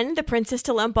how when the Princess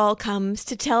de Lamballe comes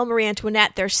to tell Marie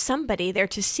Antoinette there's somebody there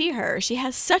to see her, she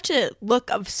has such a look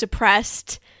of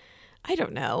suppressed,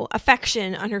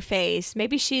 affection on her face.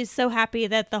 Maybe she's so happy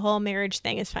that the whole marriage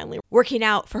thing is finally working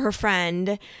out for her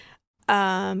friend.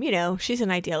 She's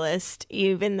an idealist,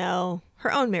 even though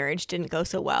her own marriage didn't go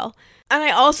so well. And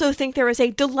I also think there is a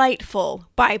delightful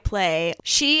byplay.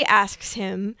 She asks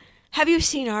him, "Have you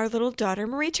seen our little daughter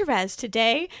Marie-Thérèse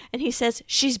today?" And he says,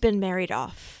 "She's been married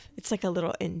off." It's like a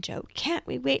little in-joke. "Can't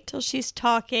we wait till she's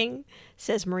talking?"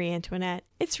 says Marie Antoinette.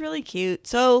 It's really cute.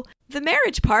 So the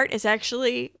marriage part is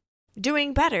actually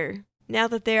doing better now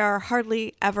that they are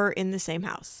hardly ever in the same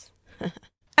house.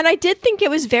 And I did think it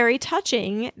was very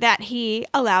touching that he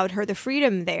allowed her the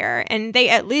freedom there, and they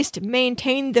at least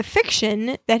maintained the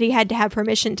fiction that he had to have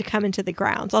permission to come into the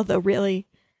grounds. Although really,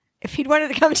 if he'd wanted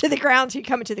to come into the grounds, he'd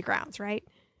come into the grounds, right?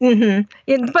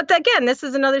 Mm-hmm. But again, this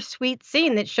is another sweet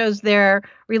scene that shows their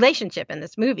relationship in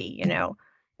this movie,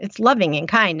 It's loving and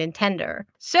kind and tender.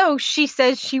 So she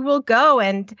says she will go,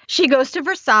 and she goes to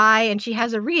Versailles, and she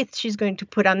has a wreath she's going to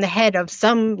put on the head of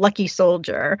some lucky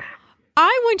soldier.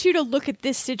 I want you to look at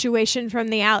this situation from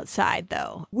the outside,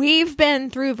 though. We've been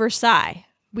through Versailles,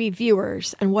 we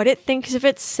viewers, and what it thinks of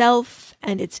itself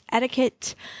and its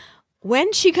etiquette.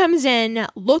 When she comes in,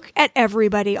 look at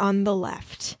everybody on the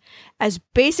left, as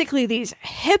basically these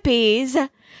hippies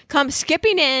come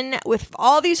skipping in with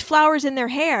all these flowers in their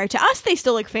hair. To us, they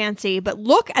still look fancy, but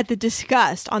look at the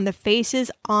disgust on the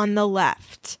faces on the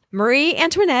left. Marie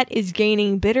Antoinette is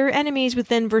gaining bitter enemies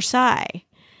within Versailles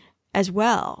as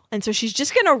well. And so she's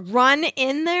just going to run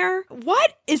in there.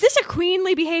 What? Is this a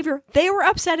queenly behavior? They were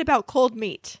upset about cold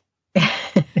meat.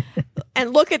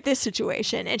 And look at this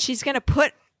situation. And she's going to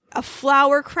put a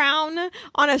flower crown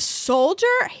on a soldier.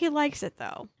 He likes it,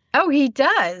 though. Oh, he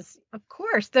does. Of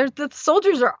course. The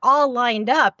soldiers are all lined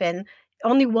up, and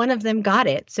only one of them got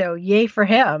it. So yay for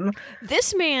him.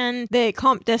 This man, the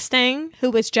Comte d'Estaing,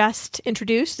 who was just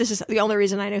introduced, this is the only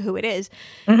reason I know who it is,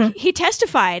 he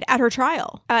testified at her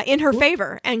trial in her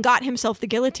favor and got himself the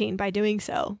guillotine by doing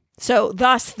so. So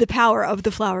thus the power of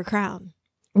the flower crown.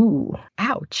 Ooh,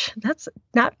 ouch. That's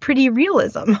not pretty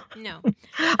realism. No.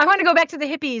 I want to go back to the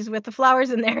hippies with the flowers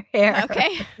in their hair.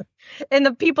 Okay. And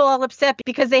the people all upset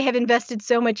because they have invested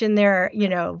so much in their,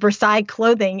 Versailles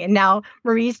clothing, and now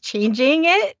Marie's changing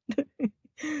it.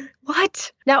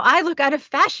 What? Now I look out of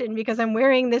fashion because I'm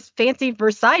wearing this fancy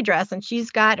Versailles dress and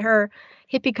she's got her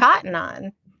hippie cotton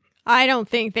on. I don't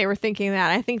think they were thinking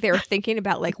that. I think they were thinking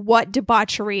about what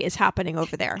debauchery is happening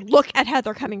over there. Look at how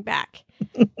they're coming back.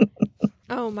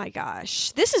 Oh my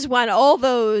gosh. This is when all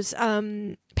those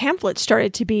pamphlets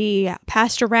started to be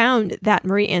passed around that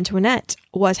Marie Antoinette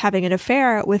was having an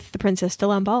affair with the Princess de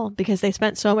Lamballe because they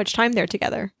spent so much time there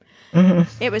together.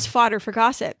 It was fodder for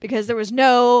gossip because there was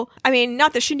not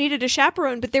that she needed a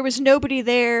chaperone, but there was nobody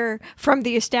there from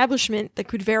the establishment that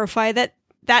could verify that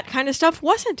kind of stuff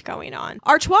wasn't going on.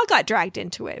 Artois got dragged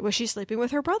into it. Was she sleeping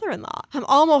with her brother-in-law? I'm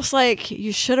almost like,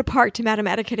 you should have parked Madame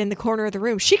Etiquette in the corner of the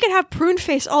room. She could have prune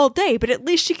face all day, but at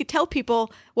least she could tell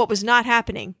people what was not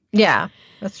happening. Yeah,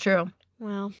 that's true.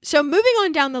 Well, so moving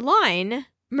on down the line,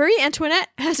 Marie Antoinette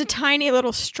has a tiny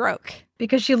little stroke.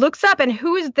 Because she looks up and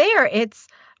who is there? It's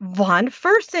Von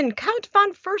Fersen, Count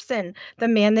von Fersen, the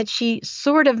man that she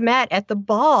sort of met at the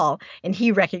ball. And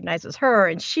he recognizes her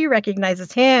and she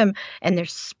recognizes him. And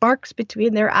there's sparks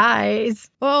between their eyes.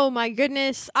 Oh my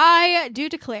goodness. I do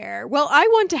declare, well, I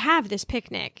want to have this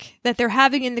picnic that they're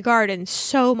having in the garden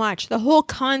so much. The whole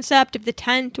concept of the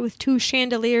tent with 2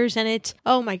 chandeliers in it.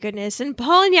 Oh my goodness. And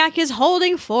Polignac is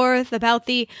holding forth about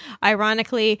the,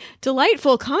 ironically,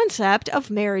 delightful concept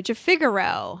of Marriage of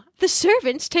Figaro. The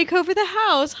servants take over the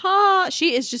house. Ha!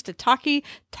 She is just a talky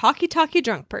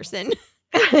drunk person.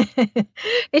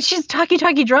 And she's talky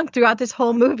drunk throughout this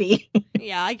whole movie.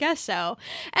 Yeah, I guess so.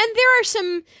 And there are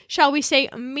some, shall we say,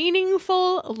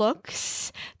 meaningful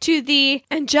looks to the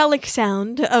angelic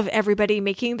sound of everybody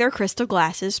making their crystal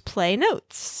glasses play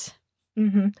notes.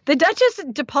 Mm-hmm. The Duchess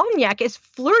de Polignac is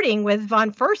flirting with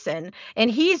von Fersen, and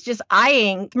he's just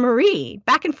eyeing Marie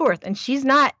back and forth, and she's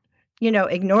not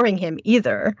ignoring him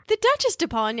either. The Duchess de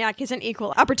Polignac is an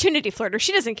equal opportunity flirter.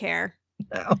 She doesn't care.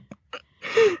 No.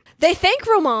 They thank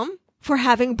Roman for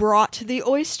having brought the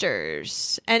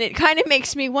oysters. And it kind of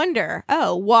makes me wonder,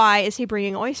 why is he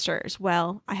bringing oysters?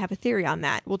 Well, I have a theory on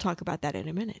that. We'll talk about that in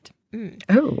a minute.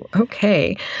 Oh,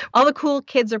 okay. All the cool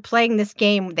kids are playing this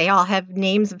game. They all have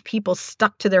names of people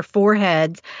stuck to their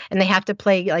foreheads, and they have to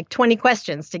play like 20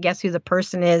 questions to guess who the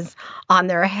person is on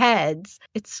their heads.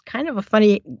 It's kind of a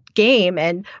funny game,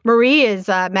 and Marie is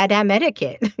Madame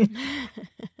Etiquette.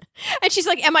 And she's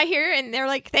like, am I here? And they're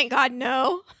like, thank God,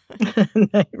 no.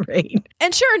 Right.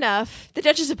 And sure enough, the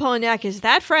Duchess of Polignac is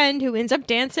that friend who ends up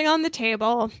dancing on the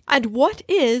table. And what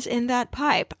is in that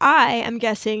pipe? I am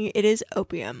guessing it is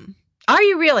opium. Are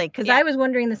you really? Because Yeah. I was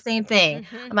wondering the same thing.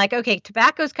 Mm-hmm. I'm like, okay,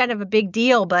 tobacco's kind of a big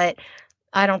deal, but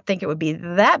I don't think it would be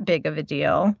that big of a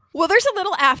deal. Well, there's a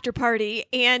little after party,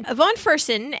 and von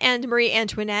Fersen and Marie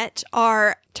Antoinette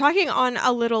are talking on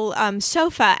a little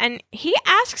sofa, and he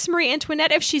asks Marie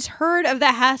Antoinette if she's heard of the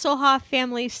Hasselhoff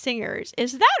family singers.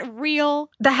 Is that real?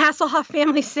 The Hasselhoff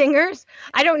family singers?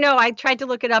 I don't know. I tried to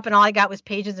look it up, and all I got was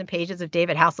pages and pages of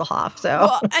David Hasselhoff. So,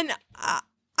 Well, and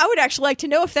I would actually like to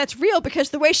know if that's real, because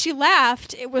the way she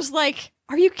laughed, it was like,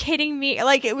 are you kidding me?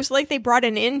 Like, it was like they brought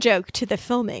an in-joke to the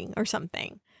filming or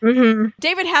something. Mm-hmm.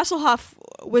 David Hasselhoff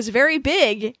was very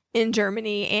big in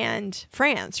Germany and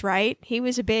France, right? He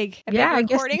was a big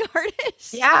recording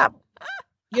artist. Yeah.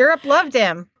 Europe loved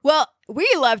him. Well, we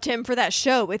loved him for that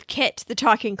show with Kit, the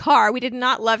talking car. We did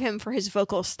not love him for his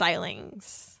vocal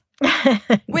stylings.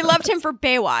 We loved him for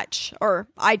Baywatch, or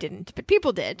I didn't, but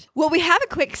people did. Well, we have a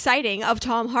quick sighting of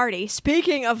Tom Hardy,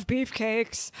 speaking of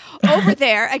beefcakes, over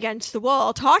there against the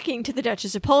wall, talking to the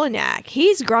Duchess of Polignac.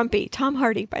 He's grumpy. Tom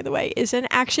Hardy, by the way, is an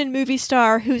action movie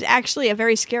star who's actually a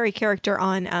very scary character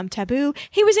on Taboo.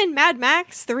 He was in Mad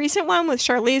Max, the recent one with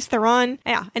Charlize Theron.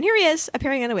 Yeah, and here he is,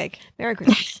 appearing in a wig. Merry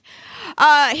Christmas.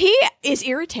 He is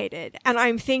irritated, and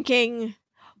I'm thinking,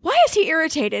 why is he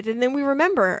irritated? And then we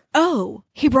remember,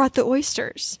 he brought the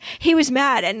oysters. He was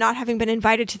mad at not having been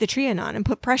invited to the Trianon and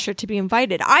put pressure to be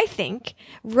invited. I think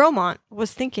Romont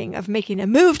was thinking of making a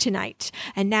move tonight,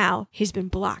 and now he's been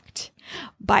blocked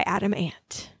by Adam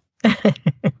Ant.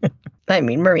 I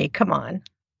mean, Marie, come on.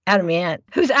 Adam Ant,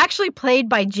 who's actually played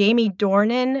by Jamie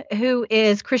Dornan, who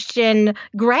is Christian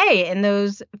Grey in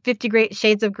those 50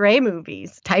 Shades of Grey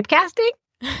movies. Typecasting?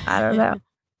 I don't know.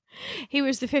 He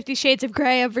was the 50 Shades of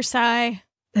Grey of Versailles.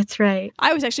 That's right.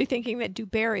 I was actually thinking that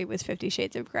Dubarry was 50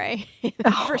 Shades of Grey in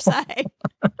Versailles.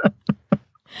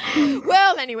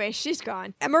 Well, anyway, she's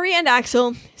gone. And Marie and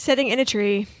Axel sitting in a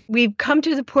tree. We've come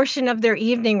to the portion of their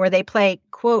evening where they play,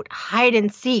 quote, hide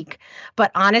and seek.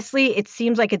 But honestly, it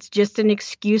seems like it's just an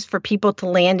excuse for people to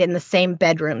land in the same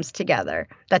bedrooms together.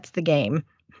 That's the game.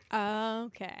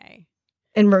 Okay.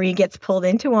 And Marie gets pulled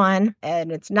into one,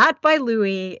 and it's not by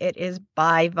Louis, it is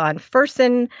by von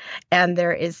Fersen, and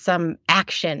there is some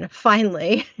action,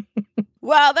 finally.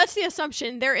 Well, that's the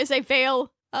assumption. There is a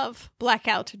veil of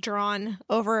blackout drawn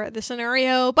over the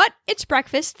scenario, but it's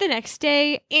breakfast the next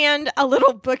day, and a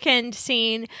little bookend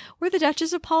scene where the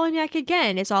Duchess of Polignac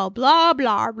again is all blah,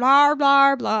 blah, blah,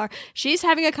 blah, blah. She's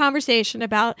having a conversation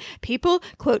about people,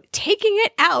 quote, taking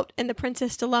it out, and the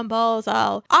Princess de Lamballe's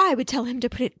all, I would tell him to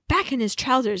put it back in his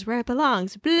trousers where it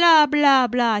belongs, blah, blah,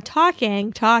 blah,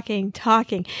 talking.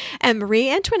 And Marie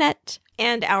Antoinette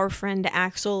and our friend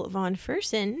Axel von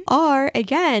Fersen are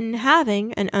again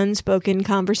having an unspoken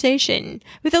conversation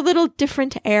with a little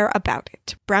different air about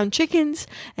it. Brown chickens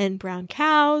and brown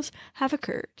cows have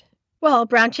occurred. Well,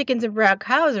 brown chickens and brown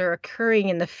cows are occurring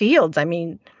in the fields. I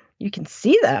mean, you can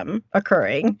see them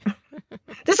occurring.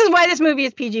 This is why this movie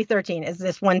is PG-13, is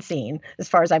this one scene, as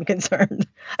far as I'm concerned.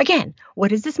 Again,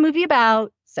 what is this movie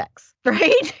about? Sex,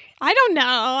 right? I don't know.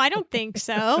 I don't think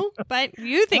so, but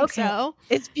you think so.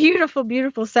 It's beautiful,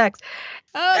 beautiful sex.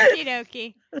 Okie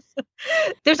dokie.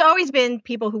 There's always been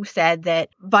people who said that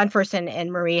von Fersen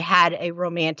and Marie had a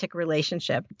romantic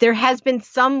relationship. There has been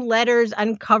some letters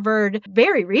uncovered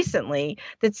very recently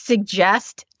that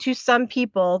suggest to some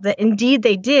people that indeed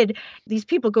they did. These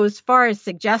people go as far as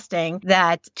suggesting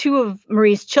that two of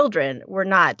Marie's children were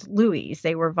not Louis,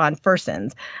 they were von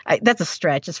Fersen's. That's a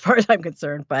stretch as far as I'm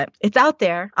concerned, but it's out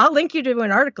there. I'll link you to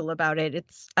an article about it.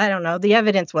 I don't know, the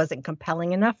evidence wasn't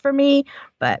compelling enough for me,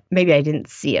 but maybe I didn't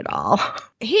see it all.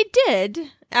 He did,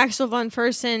 Axel von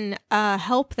Fersen,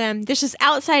 help them. This is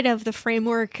outside of the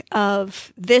framework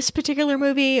of this particular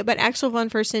movie, but Axel von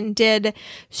Fersen did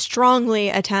strongly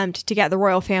attempt to get the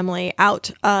royal family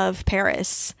out of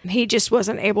Paris. He just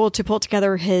wasn't able to pull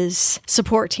together his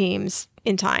support teams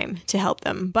in time to help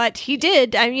them. But he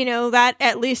did. That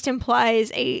at least implies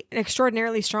an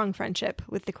extraordinarily strong friendship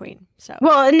with the Queen. So,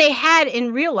 well, and they had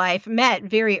in real life met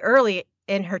very early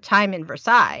in her time in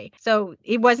Versailles. So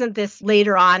it wasn't this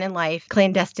later on in life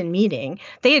clandestine meeting.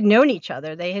 They had known each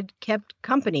other. They had kept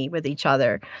company with each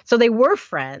other. So they were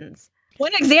friends.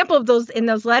 One example of those in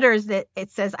those letters that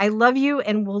it says, "I love you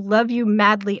and will love you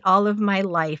madly all of my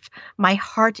life. My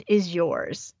heart is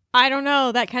yours." I don't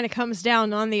know. That kind of comes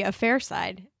down on the affair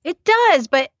side. It does,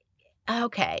 but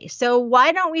okay. So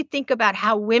why don't we think about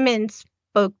how women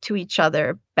spoke to each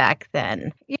other back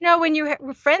then? When you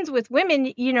were friends with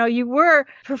women, you were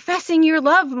professing your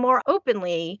love more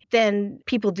openly than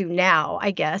people do now,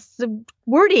 I guess. The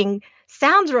wording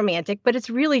sounds romantic, but it's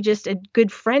really just a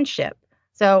good friendship.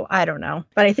 So I don't know.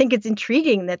 But I think it's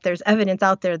intriguing that there's evidence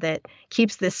out there that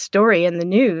keeps this story in the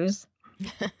news.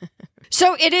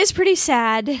 So it is pretty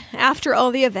sad after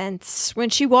all the events. When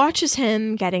she watches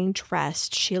him getting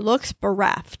dressed, she looks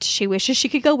bereft. She wishes she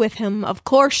could go with him. Of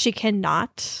course she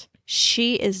cannot.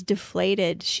 She is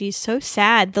deflated. She's so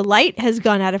sad. The light has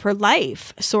gone out of her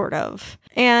life, sort of.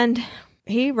 And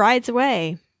he rides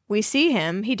away. We see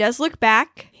him. He does look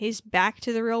back. He's back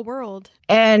to the real world.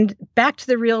 And back to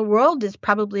the real world is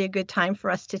probably a good time for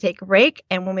us to take a break.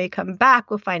 And when we come back,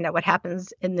 we'll find out what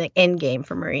happens in the end game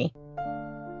for Marie.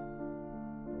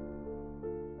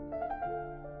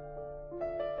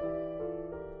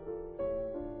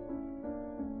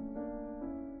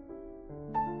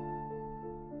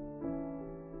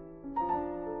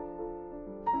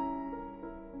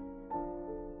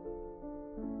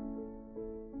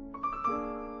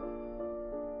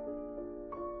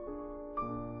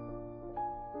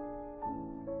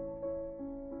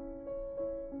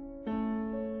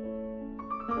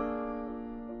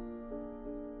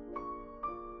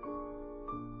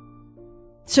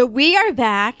 So we are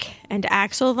back, and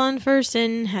Axel von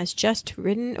Fersen has just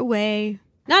ridden away.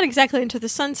 Not exactly into the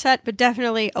sunset, but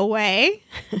definitely away.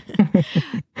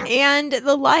 And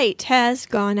the light has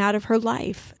gone out of her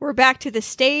life. We're back to the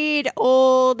staid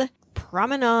old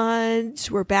promenades.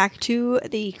 We're back to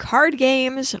the card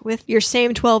games with your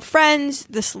same 12 friends,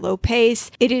 the slow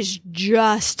pace. It is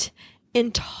just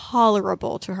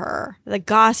intolerable to her. The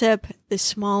gossip, the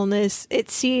smallness, it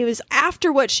seems,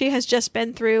 after what she has just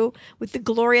been through with the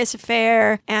glorious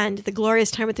affair and the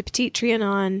glorious time with the Petit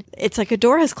Trianon, it's like a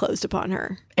door has closed upon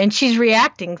her. And she's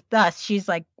reacting thus. She's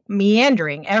like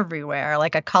meandering everywhere,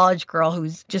 like a college girl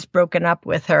who's just broken up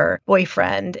with her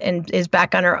boyfriend and is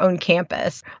back on her own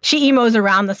campus. She emos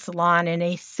around the salon in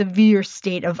a severe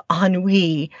state of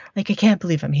ennui. Like, I can't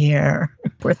believe I'm here.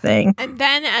 Poor thing. And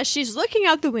then as she's looking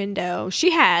out the window,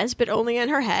 she has, but only in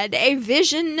her head, a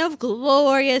vision of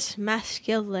glorious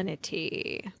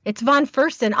masculinity. It's von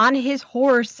Fersen on his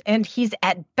horse, and he's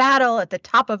at battle at the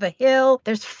top of a hill.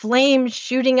 There's flames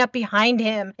shooting up behind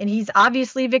him, and he's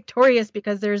obviously victorious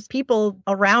because there's people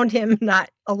around him not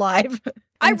alive.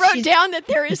 I wrote down that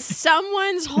there is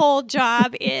someone's whole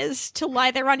job is to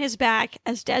lie there on his back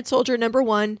as dead soldier number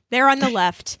 1, there on the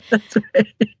left. That's right.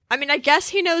 I mean, I guess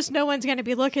he knows no one's going to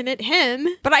be looking at him,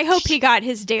 but I hope he got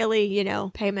his daily,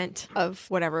 payment of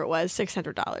whatever it was,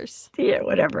 $600. Yeah,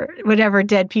 whatever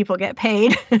dead people get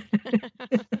paid.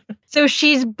 So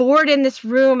she's bored in this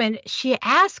room and she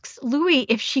asks Louis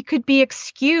if she could be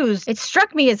excused. It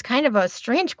struck me as kind of a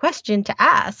strange question to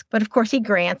ask, but of course he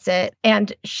grants it.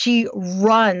 And she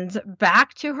runs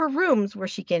back to her rooms where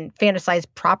she can fantasize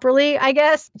properly, I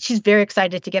guess. She's very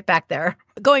excited to get back there.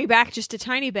 Going back just a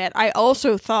tiny bit, I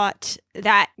also thought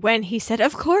that when he said,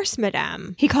 "Of course,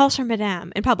 madame," he calls her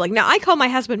madame in public. Now, I call my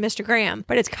husband Mr. Graham,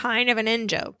 but it's kind of an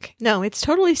in-joke. No, it's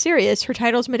totally serious. Her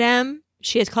title's madame.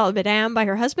 She is called madame by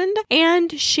her husband,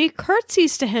 and she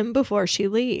curtsies to him before she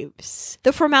leaves.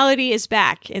 The formality is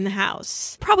back in the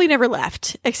house. Probably never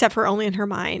left, except for only in her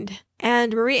mind.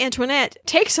 And Marie Antoinette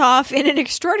takes off in an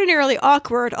extraordinarily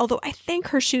awkward, although I think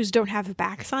her shoes don't have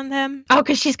backs on them. Oh,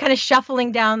 because she's kind of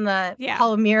shuffling down the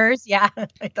hall of mirrors. Yeah,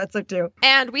 I thought so too.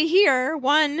 And we hear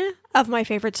one of my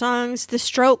favorite songs, The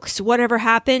Strokes, Whatever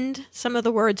Happened. Some of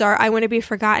the words are, I want to be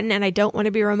forgotten and I don't want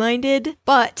to be reminded.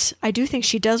 But I do think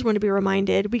she does want to be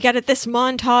reminded. We get this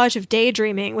montage of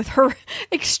daydreaming with her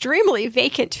extremely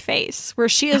vacant face, where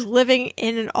she is living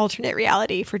in an alternate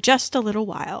reality for just a little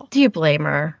while. Do you blame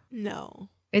her? No.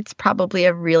 It's probably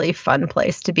a really fun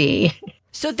place to be.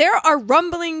 So there are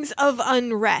rumblings of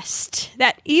unrest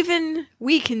that even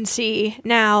we can see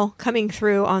now coming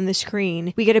through on the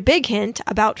screen. We get a big hint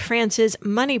about France's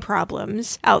money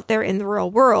problems out there in the real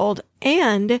world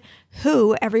and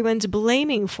who everyone's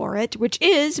blaming for it, which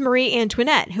is Marie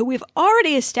Antoinette, who we've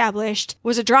already established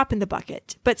was a drop in the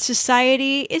bucket. But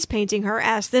society is painting her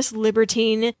as this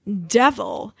libertine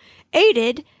devil,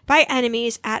 aided by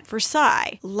enemies at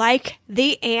Versailles, like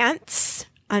the ants,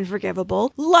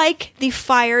 unforgivable, like the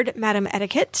fired Madame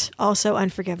Etiquette, also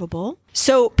unforgivable.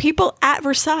 So people at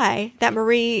Versailles that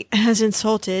Marie has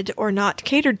insulted or not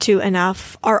catered to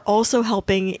enough are also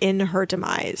helping in her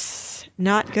demise.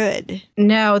 Not good.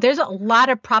 No, there's a lot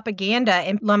of propaganda,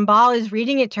 and Lamballe is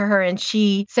reading it to her, and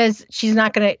she says she's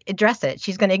not going to address it.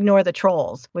 She's going to ignore the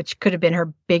trolls, which could have been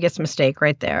her biggest mistake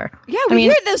right there. Yeah, we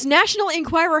hear those National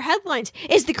Enquirer headlines.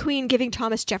 Is the Queen giving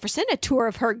Thomas Jefferson a tour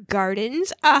of her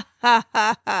gardens? Ah, ha,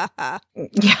 ha, ha, ha.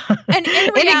 Yeah. And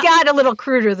it got a little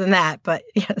cruder than that, but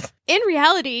yes. In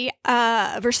reality,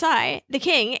 Versailles, the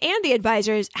king, and the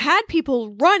advisors had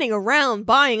people running around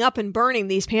buying up and burning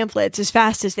these pamphlets as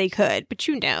fast as they could. But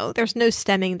there's no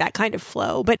stemming that kind of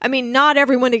flow. But not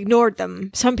everyone ignored them.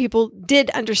 Some people did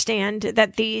understand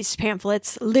that these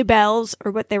pamphlets, libelles,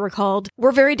 or what they were called,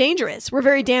 were very dangerous, were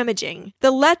very damaging.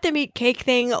 The let them eat cake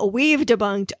thing we've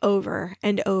debunked over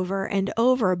and over and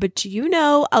over. But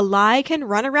a lie can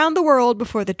run around the world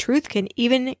before the truth can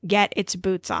even get its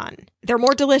boots on. They're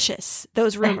more delicious,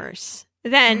 those rumors,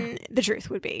 than the truth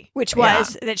would be, which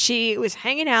was that she was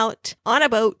hanging out on a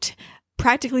boat,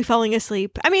 practically falling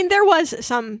asleep. There was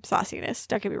some sauciness,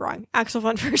 don't get me wrong, Axel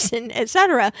von Fersen,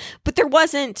 etc., but there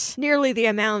wasn't nearly the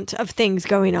amount of things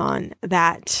going on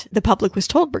that the public was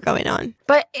told were going on.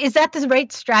 But is that the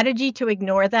right strategy to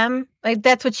ignore them? Like,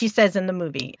 that's what she says in the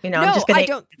movie. No, I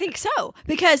don't think so.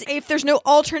 Because if there's no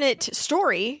alternate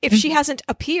story, if she hasn't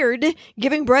appeared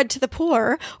giving bread to the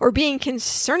poor or being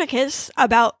concernicus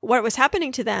about what was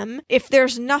happening to them, if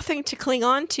there's nothing to cling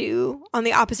on to on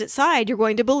the opposite side, you're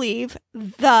going to believe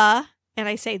the, and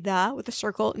I say the with a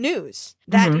circle, news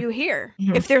that you hear,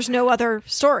 if there's no other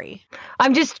story.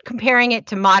 I'm just comparing it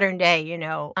to modern day,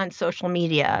 on social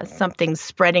media. Something's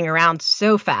spreading around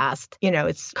so fast,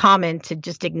 it's common to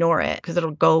just ignore it because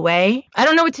it'll go away. I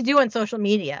don't know what to do on social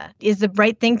media. Is the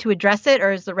right thing to address it,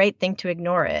 or is the right thing to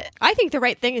ignore it? I think the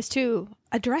right thing is to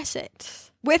address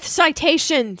it with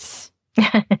citations.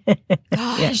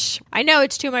 Gosh, yeah. I know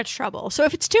it's too much trouble. So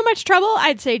if it's too much trouble,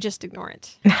 I'd say just ignore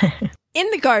it. In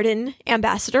the garden,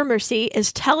 Ambassador Mercy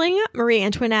is telling Marie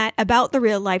Antoinette about the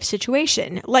real-life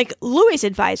situation, like Louis's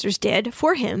advisors did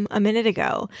for him a minute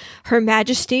ago. Her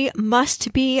Majesty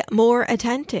must be more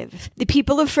attentive. The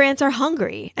people of France are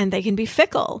hungry, and they can be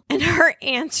fickle. And her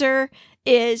answer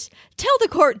is, tell the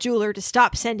court jeweler to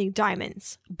stop sending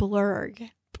diamonds. Blurg.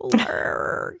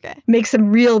 Make some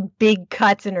real big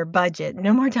cuts in her budget.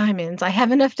 No more diamonds. I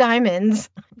have enough diamonds.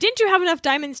 Didn't you have enough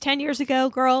diamonds 10 years ago,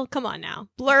 girl? Come on now.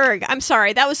 Blurg. I'm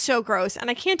sorry. That was so gross.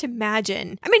 And I can't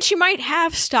imagine. She might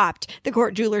have stopped the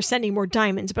court jeweler sending more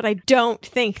diamonds, but I don't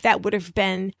think that would have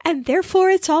been. And therefore,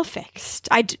 it's all fixed.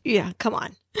 Come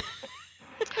on.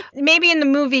 Maybe in the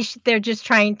movie, they're just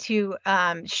trying to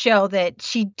show that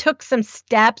she took some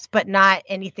steps, but not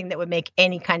anything that would make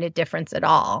any kind of difference at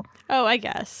all. Oh, I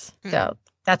guess. So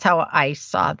that's how I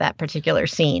saw that particular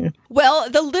scene. Well,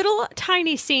 the little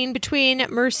tiny scene between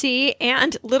Mercy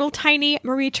and little tiny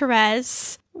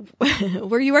Marie-Therese,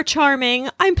 where you are charming,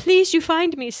 I'm pleased you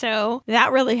find me so.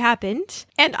 That really happened.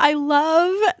 And I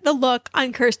love the look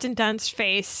on Kirsten Dunst's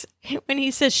face when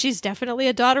he says she's definitely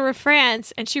a daughter of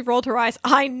France, and she rolled her eyes.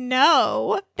 I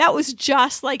know. That was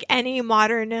just like any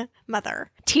modern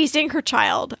mother teasing her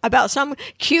child about some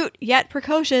cute yet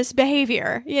precocious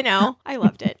behavior. I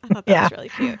loved it. I thought that was really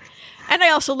cute. And I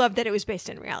also love that it was based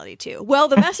in reality, too. Well,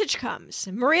 the message comes.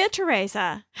 Maria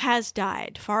Theresa has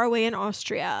died far away in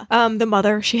Austria. The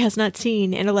mother she has not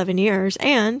seen in 11 years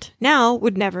and now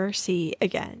would never see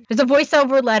again. There's a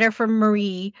voiceover letter from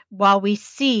Marie while we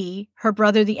see her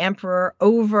brother, the emperor,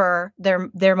 over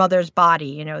their mother's body.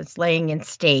 You know, it's laying in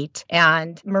state.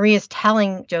 And Marie is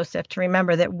telling Joseph to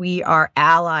remember that we are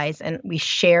allies and we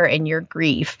share in your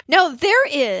grief. Now, there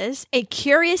is a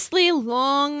curiously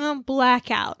long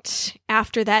blackout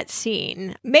after that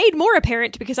scene, made more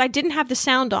apparent because I didn't have the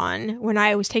sound on when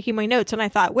I was taking my notes, and I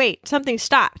thought, wait, something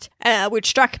stopped, which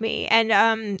struck me.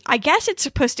 And I guess it's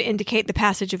supposed to indicate the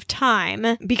passage of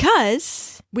time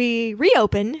because we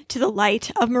reopen to the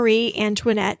light of Marie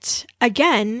Antoinette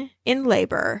again in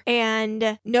labor.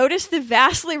 And notice the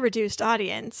vastly reduced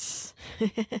audience.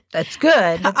 That's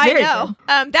good. That's I know.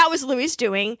 That was Louis'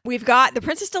 doing. We've got the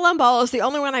Princess de Lamballe is the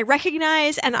only one I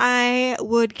recognize, and I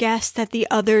would guess that the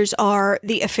others are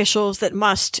the officials that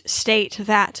must state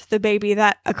that the baby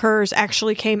that occurs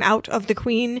actually came out of the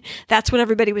queen. That's what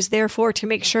everybody was there for, to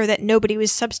make sure that nobody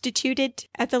was substituted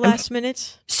at the last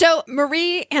minute. So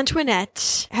Marie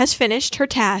Antoinette has finished her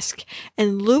task,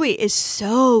 and Louis is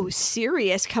so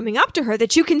serious coming up to her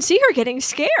that you can see her getting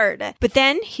scared. But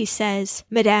then he says,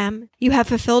 "Madame, you have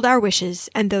fulfilled our wishes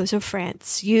and those of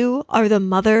France. You are the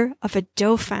mother of a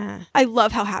dauphin." I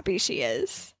love how happy she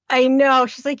is. I know.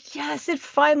 She's like, yes, it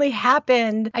finally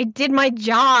happened. I did my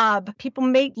job. People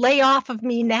may lay off of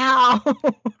me now.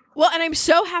 Well, and I'm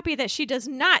so happy that she does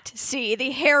not see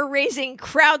the hair-raising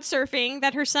crowd surfing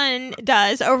that her son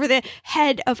does over the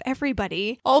head of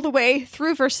everybody all the way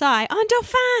through Versailles. Un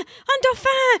dauphin! Un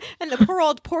dauphin! And the poor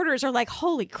old porters are like,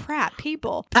 holy crap,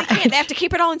 people. They can't. They have to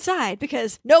keep it all inside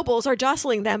because nobles are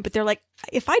jostling them, but they're like,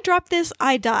 if I drop this,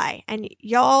 I die. And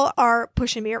y'all are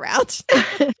pushing me around.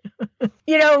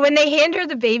 You know, when they hand her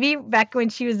the baby back when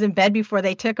she was in bed before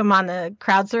they took him on the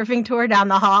crowd surfing tour down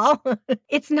the hall,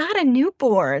 it's not a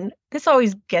newborn. This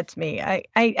always gets me.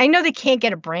 I know they can't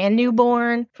get a brand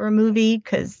newborn for a movie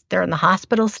because they're in the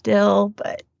hospital still,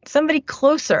 but somebody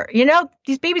closer. You know,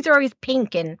 these babies are always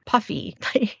pink and puffy,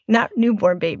 not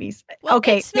newborn babies. Well,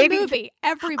 okay, it's the movie.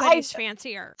 Everybody's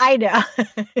fancier. I know.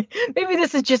 Maybe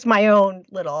this is just my own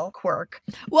little quirk.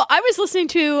 Well, I was listening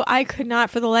to, I could not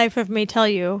for the life of me tell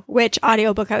you which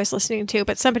audiobook I was listening to,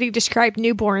 but somebody described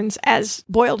newborns as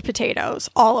boiled potatoes,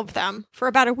 all of them, for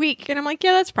about a week. And I'm like,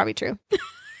 yeah, that's probably true.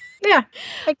 Yeah.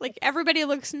 Like everybody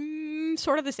looks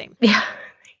sort of the same. Yeah.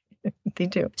 They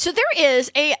do. So there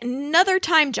is another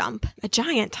time jump, a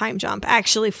giant time jump,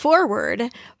 actually,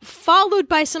 forward, followed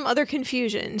by some other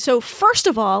confusion. So first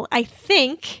of all, I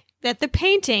think that the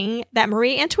painting that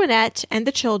Marie Antoinette and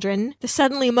the children, the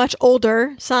suddenly much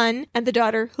older son and the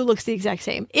daughter who looks the exact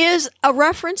same, is a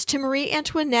reference to Marie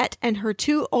Antoinette and her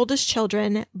two oldest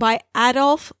children by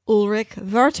Adolf Ulrich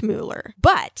Wertmüller.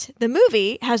 But the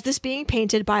movie has this being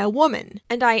painted by a woman,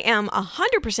 and I am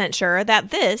 100% sure that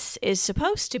this is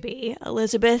supposed to be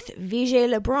Elizabeth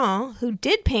Vigée-Lebrun, who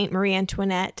did paint Marie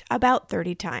Antoinette about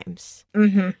 30 times.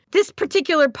 Mm-hmm. This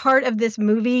particular part of this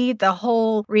movie, the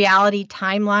whole reality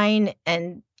timeline,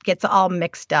 and gets all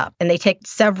mixed up, and they take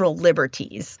several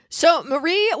liberties. So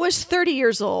Marie was 30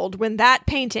 years old when that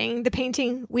painting, the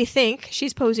painting we think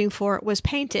she's posing for, was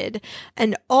painted.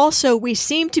 And also we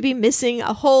seem to be missing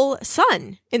a whole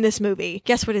son in this movie.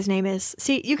 Guess what his name is?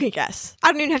 See, you can guess.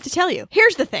 I don't even have to tell you.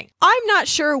 Here's the thing. I'm not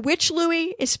sure which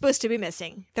Louis is supposed to be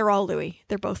missing. They're all Louis.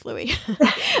 They're both Louis.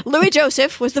 Louis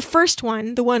Joseph was the first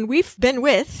one, the one we've been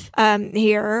with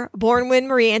here, born when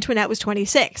Marie Antoinette was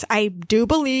 26. I do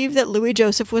believe that Louis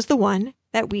Joseph was the one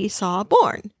that we saw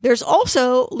born. There's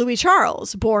also Louis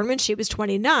Charles, born when she was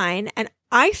 29, and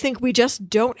I think we just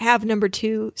don't have number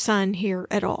 2 son here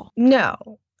at all.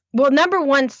 No. Well, number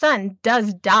 1 son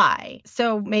does die,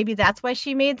 so maybe that's why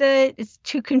she made it's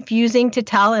too confusing to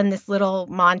tell in this little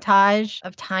montage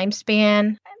of time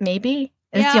span, maybe.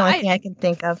 That's the only thing I can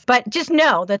think of. But just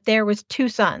know that there was 2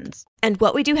 sons. And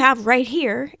what we do have right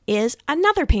here is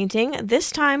another painting,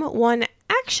 this time one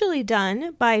actually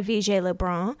done by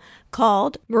Vigée-Lebrun,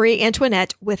 called Marie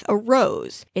Antoinette with a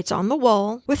Rose. It's on the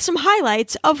wall with some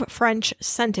highlights of French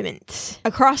sentiment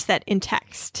across that in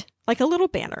text, like a little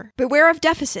banner. Beware of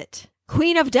deficit,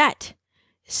 queen of debt,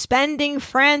 spending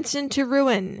France into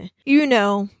ruin. You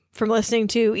know, from listening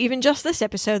to even just this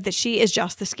episode, that she is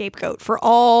just the scapegoat for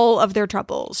all of their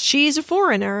troubles. She's a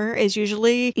foreigner, is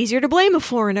usually easier to blame a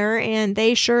foreigner, and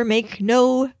they sure make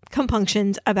no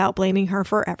compunctions about blaming her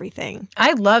for everything.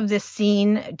 I love this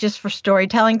scene just for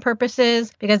storytelling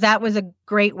purposes, because that was a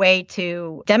great way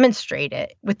to demonstrate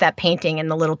it with that painting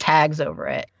and the little tags over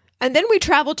it. And then we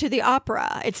travel to the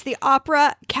opera. It's the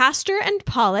opera Castor and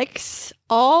Pollux,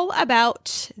 all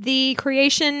about the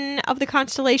creation of the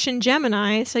constellation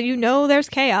Gemini, so you know there's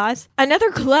chaos.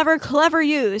 Another clever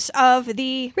use of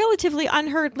the relatively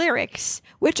unheard lyrics,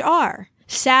 which are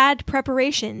sad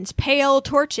preparations, pale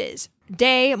torches,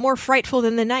 day more frightful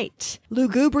than the night,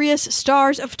 lugubrious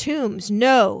stars of tombs,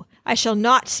 no, I shall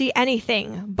not see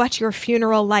anything but your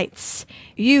funeral lights,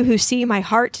 you who see my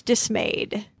heart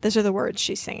dismayed. Those are the words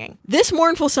she's singing. This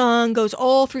mournful song goes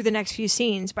all through the next few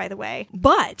scenes, by the way.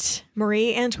 But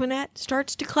Marie Antoinette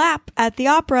starts to clap at the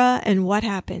opera, and what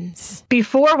happens?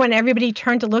 Before, when everybody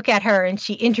turned to look at her and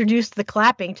she introduced the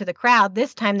clapping to the crowd,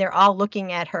 this time they're all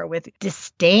looking at her with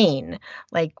disdain.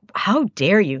 Like, how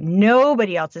dare you?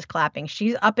 Nobody else is clapping.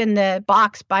 She's up in the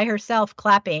box by herself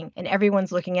clapping, and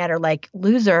everyone's looking at her like,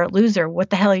 loser,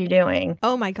 what the hell are you doing?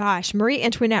 Oh my gosh. Marie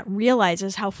Antoinette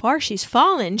realizes how far she's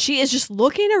fallen. She is just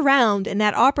looking around in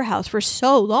that opera house for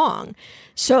so long.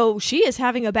 So she is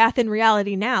having a bath in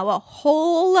reality now. A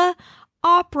whole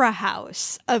opera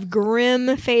house of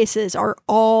grim faces are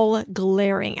all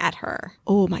glaring at her.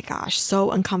 Oh my gosh, so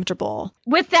uncomfortable.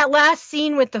 With that last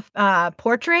scene with the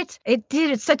portrait, it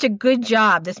did such a good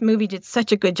job. This movie did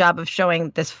such a good job of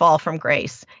showing this fall from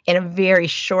grace in a very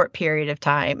short period of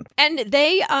time. And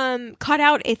they cut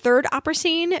out a third opera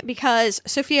scene because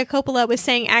Sofia Coppola was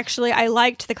saying, actually, I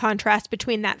liked the contrast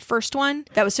between that first one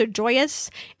that was so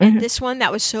joyous and this one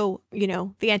that was so,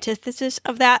 the antithesis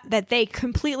of that they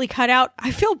completely cut out.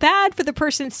 I feel bad for the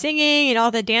person singing and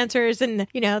all the dancers and,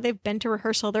 they've been to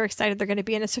rehearsal. They're excited they're going to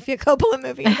be in a Sofia Coppola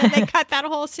movie. And then they cut that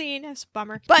whole scene. It was a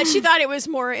bummer. But she thought it was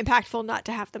more impactful not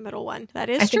to have the middle one. That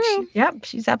is true.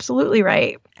 She's absolutely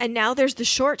right. And now there's the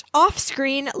short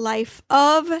off-screen life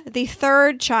of the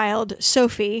third child,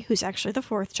 Sophie, who's actually the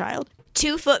fourth child.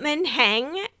 Two footmen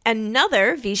hang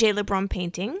another Vigée Lebrun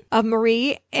painting of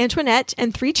Marie Antoinette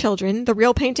and three children. The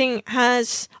real painting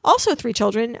has also three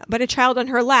children, but a child on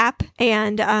her lap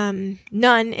and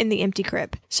none in the empty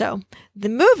crib. So the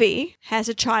movie has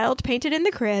a child painted in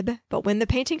the crib, but when the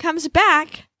painting comes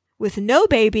back with no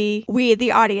baby, we,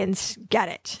 the audience, get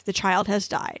it. The child has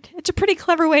died. It's a pretty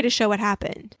clever way to show what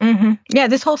happened. Mm-hmm. Yeah,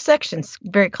 this whole section's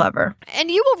very clever. And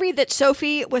you will read that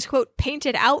Sophie was, quote,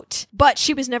 painted out, but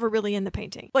she was never really in the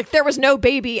painting. Like, there was no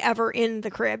baby ever in the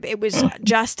crib. It was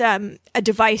just a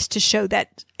device to show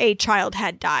that a child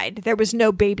had died. There was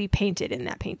no baby painted in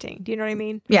that painting. Do you know what I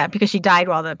mean? Yeah, because she died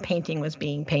while the painting was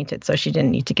being painted, so she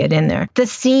didn't need to get in there. The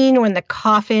scene when the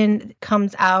coffin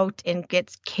comes out and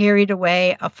gets carried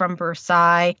away from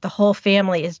Versailles, the whole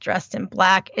family is dressed in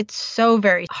black. It's so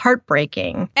very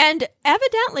heartbreaking. And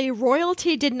evidently,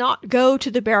 royalty did not go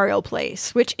to the burial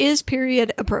place, which is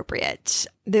period appropriate.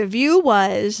 The view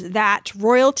was that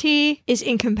royalty is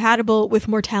incompatible with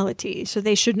mortality, so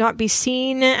they should not be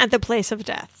seen at the place of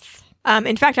death.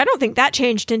 In fact, I don't think that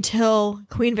changed until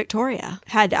Queen Victoria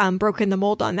had broken the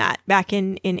mold on that back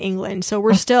in England. So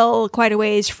we're still quite a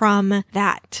ways from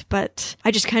that. But I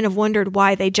just kind of wondered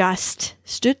why they just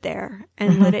stood there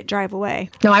and let it drive away.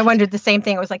 No, I wondered the same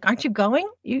thing. I was like, aren't you going?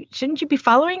 Shouldn't you be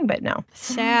following? But no.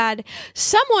 Sad.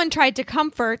 Someone tried to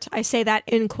comfort, I say that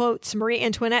in quotes, Marie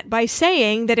Antoinette by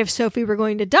saying that if Sophie were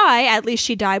going to die, at least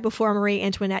she'd die before Marie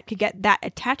Antoinette could get that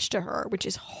attached to her, which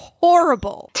is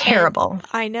horrible. Terrible. And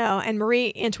I know. And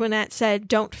Marie Antoinette said,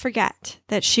 don't forget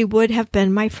that she would have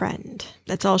been my friend.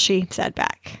 That's all she said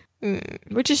back.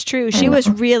 Which is true. She was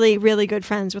really, really good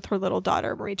friends with her little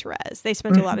daughter, Marie Therese. They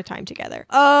spent a lot of time together.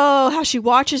 Oh, how she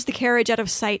watches the carriage out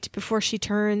of sight before she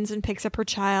turns and picks up her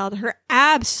child. Her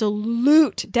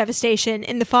absolute devastation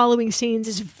in the following scenes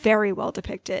is very well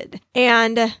depicted.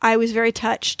 And I was very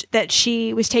touched that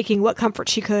she was taking what comfort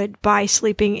she could by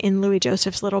sleeping in Louis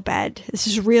Joseph's little bed. This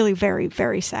is really very,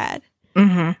 very sad.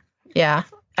 Mm-hmm. Yeah,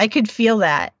 I could feel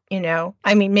that.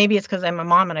 I mean, maybe it's because I'm a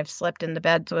mom and I've slept in the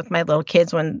beds with my little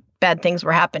kids when bad things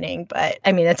were happening. But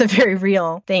I mean, it's a very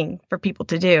real thing for people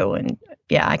to do. And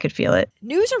yeah, I could feel it.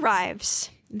 News arrives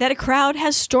that a crowd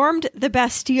has stormed the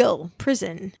Bastille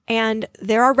prison, and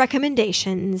there are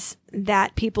recommendations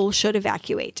that people should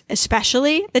evacuate,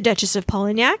 especially the Duchess of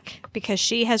Polignac, because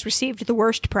she has received the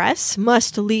worst press,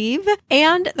 must leave.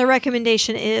 And the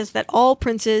recommendation is that all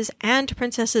princes and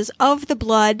princesses of the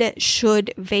blood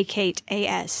should vacate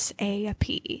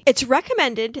ASAP. It's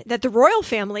recommended that the royal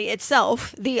family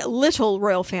itself, the little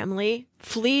royal family,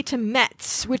 flee to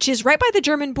Metz, which is right by the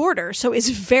German border, so is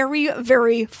very,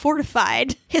 very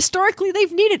fortified. Historically,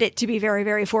 they've needed it to be very,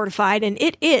 very fortified, and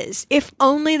it is, if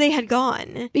only they had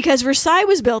gone. Because because Versailles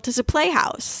was built as a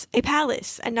playhouse, a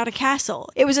palace, and not a castle.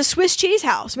 It was a Swiss cheese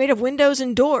house made of windows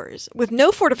and doors with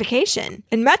no fortification.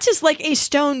 And Metz is like a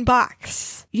stone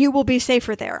box. You will be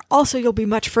safer there. Also, you'll be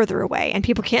much further away, and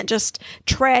people can't just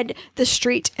tread the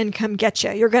street and come get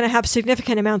you. You're going to have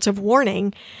significant amounts of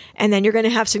warning, and then you're going to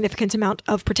have significant amount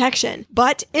of protection.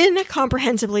 But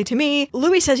incomprehensibly to me,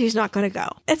 Louis says he's not going to go.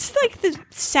 It's like the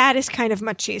saddest kind of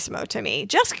machismo to me.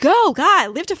 Just go,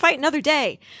 God, live to fight another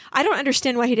day. I don't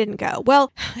understand why he didn't go.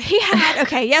 Well, he had,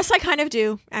 okay, yes, I kind of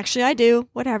do. Actually, I do.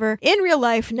 Whatever. In real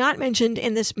life, not mentioned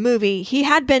in this movie, he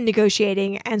had been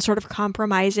negotiating and sort of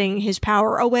compromising his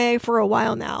power away for a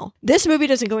while now. This movie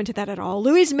doesn't go into that at all.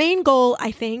 Louis's main goal,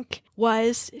 I think,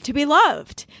 was to be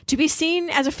loved, to be seen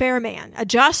as a fair man, a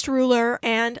just ruler,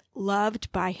 and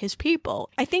loved by his people.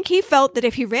 I think he felt that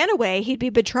if he ran away, he'd be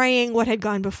betraying what had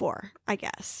gone before, I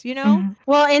guess, you know? Mm-hmm.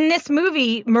 Well, in this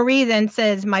movie, Marie then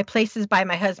says, my place is by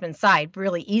my husband's side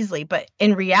really easily. But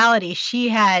in reality, she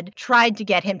had tried to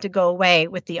get him to go away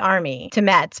with the army to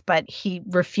Metz, but he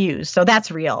refused. So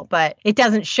that's real. But it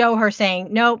doesn't show her saying,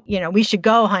 nope, we should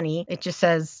go, honey. It just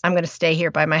says, I'm going to stay here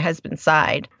by my husband's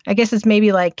side. I guess it's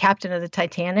maybe like Captain of the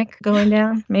Titanic going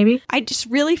down, maybe. I just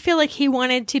really feel like he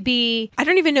wanted to be, I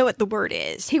don't even know what the word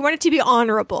is. He wanted to be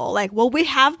honorable. Like, well, we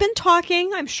have been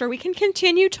talking. I'm sure we can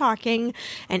continue talking.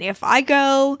 And if I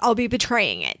go, I'll be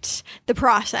betraying it, the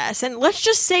process. And let's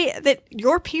just say that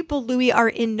your people, Louis, are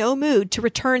in no mood to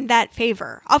return that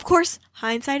favor. Of course,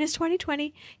 hindsight is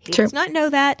 20/20. He True. does not know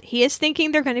that. He is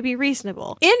thinking they're going to be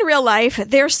reasonable. In real life,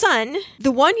 their son,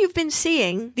 the one you've been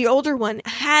seeing, the older one,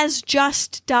 has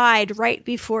just died right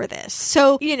before this.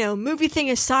 So, movie thing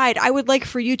aside, I would like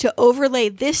for you to overlay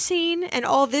this scene and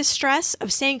all this stress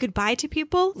of saying goodbye to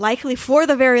people, likely for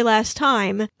the very last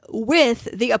time, with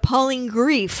the appalling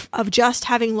grief of just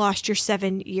having lost your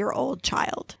 7-year-old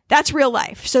child. That's real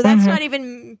life. So that's not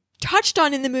even touched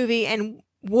on in the movie and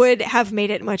would have made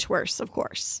it much worse, of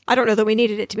course. I don't know that we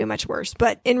needed it to be much worse,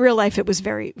 but in real life, it was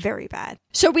very, very bad.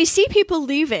 So we see people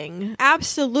leaving.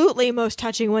 Absolutely most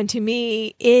touching one to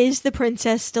me is the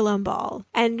Princess de Lamballe.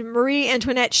 And Marie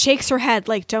Antoinette shakes her head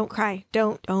like, don't cry,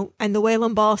 don't. And the way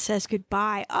Lamballe says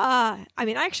goodbye. I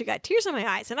actually got tears in my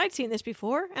eyes, and I'd seen this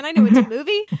before, and I know it's a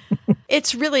movie.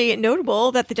 It's really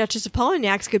notable that the Duchess of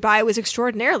Polignac's goodbye was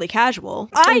extraordinarily casual.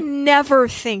 I never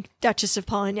think Duchess of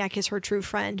Polignac is her true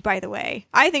friend, by the way.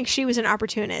 I think she was an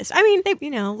opportunist. I mean, they,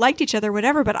 liked each other,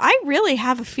 whatever, but I really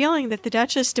have a feeling that the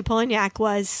Duchess de Polignac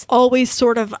was always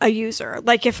sort of a user.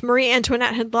 Like, if Marie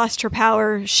Antoinette had lost her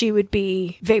power, she would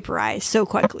be vaporized so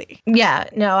quickly. Yeah,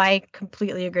 no, I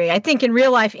completely agree. I think in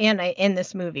real life and in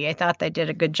this movie, I thought they did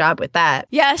a good job with that.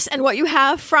 Yes, and what you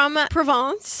have from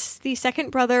Provence, the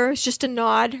second brother, is just a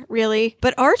nod, really.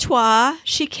 But Artois,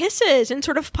 she kisses and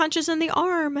sort of punches in the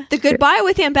arm. The goodbye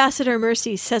with Ambassador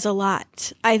Mercy says a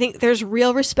lot. I think there's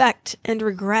real respect and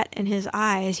regret in his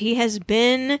eyes. He has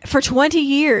been, for 20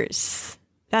 years,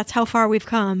 that's how far we've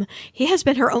come. He has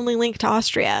been her only link to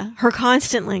Austria, her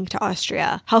constant link to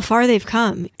Austria. How far they've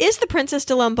come. Is the Princess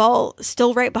de Lamballe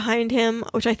still right behind him?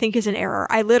 Which I think is an error.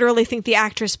 I literally think the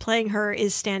actress playing her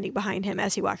is standing behind him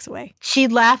as he walks away. She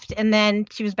left and then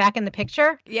she was back in the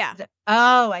picture? Yeah.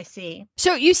 Oh, I see.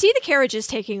 So you see the carriages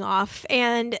taking off,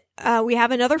 and we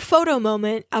have another photo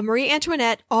moment of Marie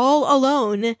Antoinette all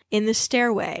alone in the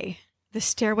stairway. The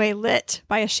stairway lit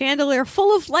by a chandelier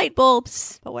full of light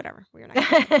bulbs. But whatever. We're not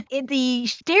The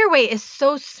stairway is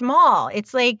so small.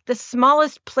 It's like the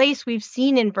smallest place we've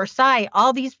seen in Versailles.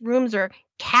 All these rooms are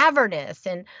cavernous,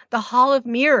 and the Hall of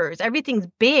Mirrors, everything's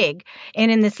big.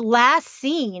 And in this last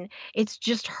scene, it's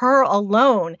just her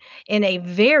alone in a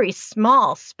very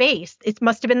small space. It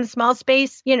must have been the smallest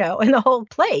space, in the whole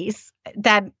place.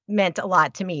 That meant a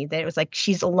lot to me, that it was like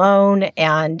she's alone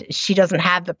and she doesn't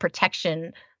have the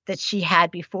protection that she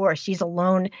had before. She's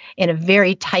alone in a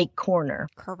very tight corner.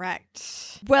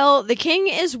 Correct. Well, the king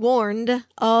is warned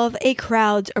of a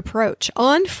crowd's approach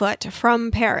on foot from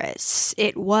Paris.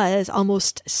 It was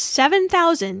almost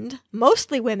 7,000,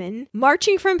 mostly women,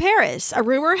 marching from Paris. A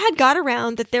rumor had got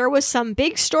around that there was some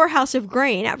big storehouse of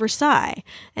grain at Versailles,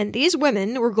 and these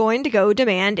women were going to go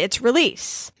demand its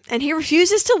release. And he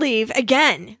refuses to leave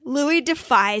again. Louis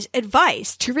defies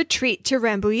advice to retreat to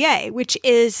Rambouillet, which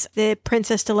is the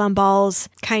Princess de Lamballe's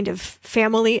kind of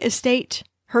family estate.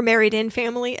 her married-in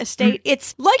family estate.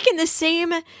 It's like in the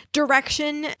same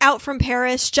direction out from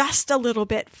Paris, just a little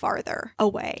bit farther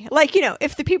away. Like,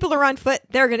 if the people are on foot,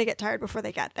 they're going to get tired before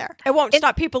they get there. It won't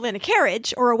stop people in a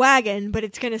carriage or a wagon, but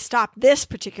it's going to stop this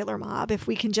particular mob if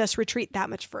we can just retreat that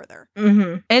much further.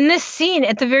 Mm-hmm. In this scene,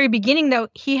 at the very beginning, though,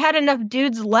 he had enough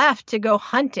dudes left to go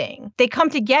hunting. They come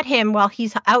to get him while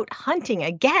he's out hunting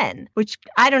again, which,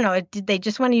 I don't know, did they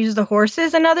just want to use the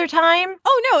horses another time?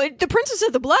 Oh, no, the Princes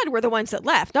of the Blood were the ones that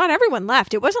left. Not everyone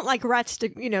left. It wasn't like rats,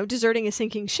 deserting a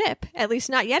sinking ship. At least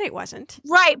not yet it wasn't.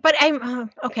 Right, but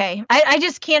okay. I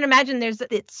just can't imagine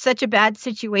it's such a bad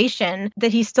situation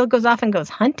that he still goes off and goes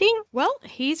hunting. Well,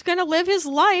 he's going to live his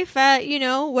life. What are you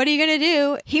going to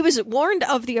do? He was warned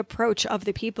of the approach of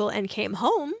the people and came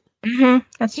home. Mm-hmm.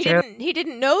 That's true. He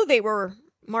didn't know they were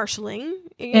marshaling.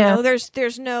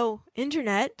 There's no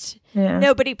internet. Yeah.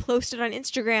 Nobody posted on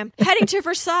Instagram, heading to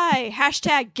Versailles,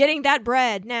 # getting that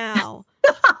bread now.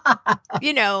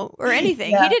 Or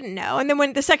anything. Yeah. He didn't know. And then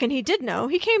when the second he did know,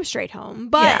 he came straight home.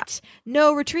 But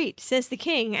no retreat, says the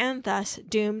king, and thus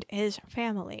doomed his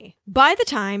family. By the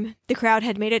time the crowd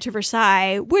had made it to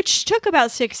Versailles, which took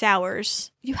about 6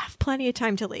 hours, you have plenty of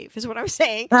time to leave, is what I'm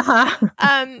saying.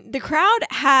 The crowd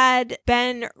had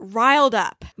been riled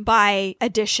up by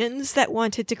additions that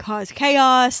wanted to cause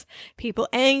chaos, people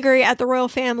angry at the royal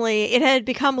family. It had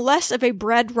become less of a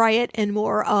bread riot and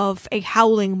more of a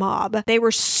howling mob. They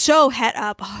were so het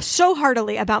up so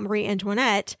heartily about Marie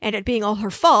Antoinette and it being all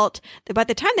her fault that by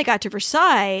the time they got to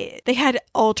Versailles, they had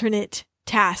alternate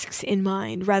tasks in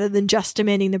mind. Rather than just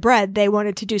demanding the bread, they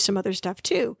wanted to do some other stuff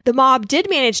too. The mob did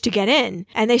manage to get in,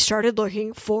 and they started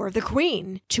looking for the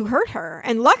queen to hurt her.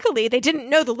 And luckily, they didn't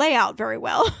know the layout very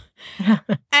well.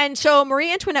 And so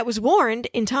Marie Antoinette was warned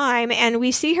in time, and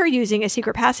we see her using a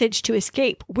secret passage to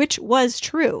escape, which was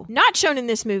true. Not shown in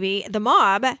this movie, the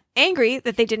mob, angry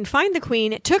that they didn't find the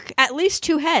queen, took at least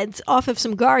 2 heads off of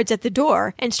some guards at the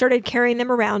door and started carrying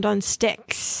them around on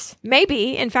sticks.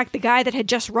 Maybe, in fact, the guy that had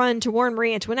just run to warn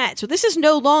Marie Antoinette. So this is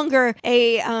no longer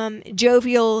a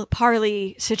jovial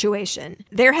parley situation.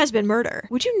 There has been murder.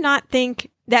 Would you not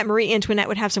think that Marie Antoinette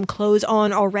would have some clothes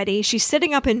on already? She's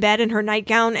sitting up in bed in her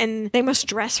nightgown, and they must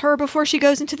dress her before she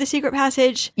goes into the secret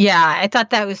passage. Yeah, I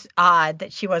thought that was odd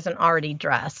that she wasn't already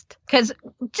dressed. Because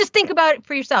just think about it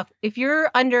for yourself. If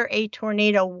you're under a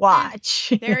tornado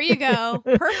watch. There you go.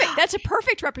 Perfect. That's a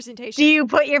perfect representation. Do you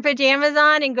put your pajamas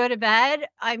on and go to bed?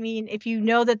 I mean, if you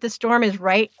know that the storm is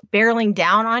right barreling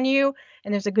down on you,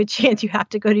 and there's a good chance you have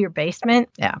to go to your basement.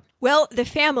 Yeah. Well, the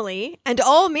family and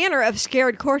all manner of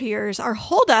scared courtiers are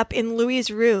holed up in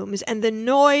Louis's rooms, and the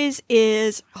noise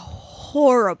is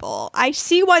horrible. I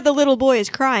see why the little boy is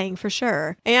crying for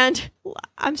sure. And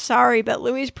I'm sorry, but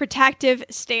Louis' protective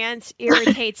stance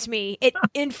irritates me. It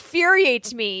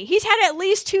infuriates me. He's had at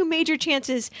least 2 major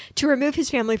chances to remove his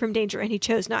family from danger, and he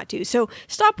chose not to. So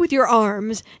stop with your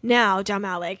arms now,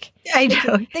 Jamalik. I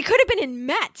know. They could have been in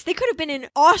Metz. They could have been in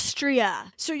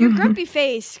Austria. So your grumpy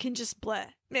face can just bleh.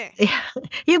 Yeah.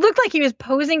 He looked like he was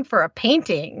posing for a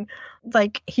painting.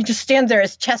 Like he just stands there,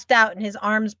 his chest out and his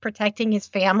arms protecting his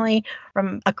family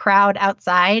from a crowd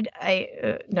outside.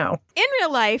 No. In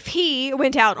real life, he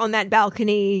went out on that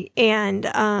balcony and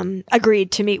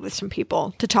agreed to meet with some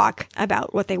people to talk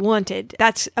about what they wanted.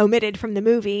 That's omitted from the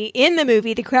movie. In the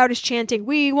movie, the crowd is chanting,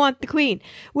 "We want the queen.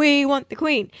 We want the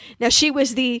queen." Now, she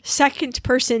was the second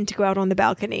person to go out on the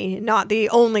balcony, not the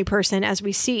only person, as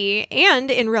we see. And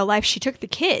in real life, she took the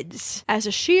kids as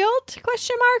a shield, ?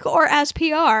 Or as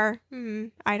PR.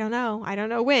 I don't know. I don't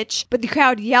know which. But the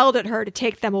crowd yelled at her to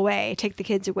take them away, take the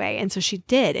kids away. And so she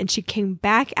did. And she came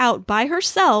back out by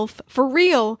herself, for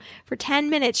real, for 10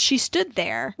 minutes. She stood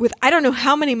there with I don't know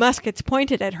how many muskets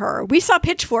pointed at her. We saw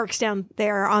pitchforks down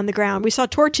there on the ground. We saw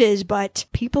torches, but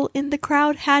people in the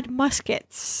crowd had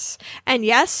muskets. And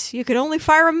yes, you could only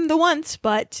fire them the once,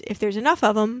 but if there's enough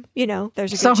of them,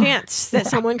 there's a good chance that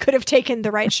someone could have taken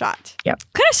the right shot. Yep.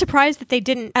 Kind of surprised that they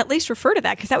didn't at least refer to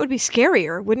that, because that would be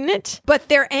scarier, wouldn't it? But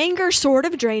their anger sort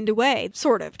of drained away.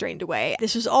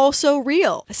 This was also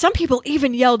real. Some people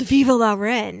even yelled, "Vive la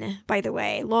reine," by the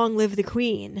way, "Long live the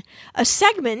queen." A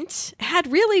segment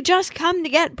had really just come to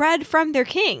get bread from their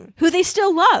king, who they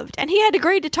still loved, and he had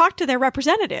agreed to talk to their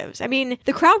representatives. I mean,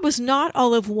 the crowd was not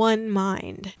all of one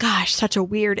mind. Gosh, such a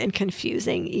weird and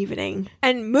confusing evening.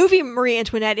 And movie Marie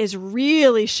Antoinette is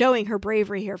really showing her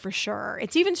bravery here for sure.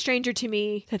 It's even stranger to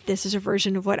me that this is a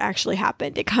version of what actually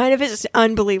happened. It kind of is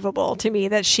unbelievable to me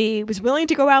that she was willing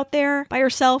to go out there by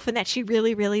herself and that she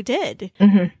really, really did.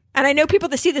 Mm-hmm. And I know people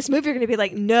that see this movie are going to be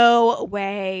like, no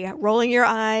way, rolling your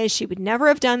eyes. She would never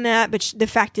have done that. But the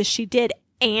fact is she did.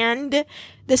 and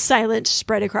the silence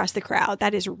spread across the crowd.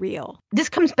 That is real. This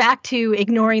comes back to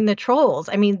ignoring the trolls.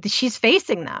 I mean, she's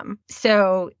facing them.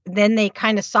 So then they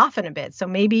kind of soften a bit. So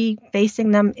maybe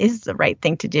facing them is the right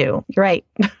thing to do. You're right.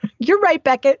 You're right,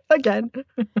 Beckett, again.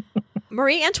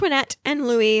 Marie Antoinette and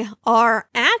Louis are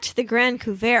at the Grand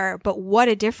Couvert, but what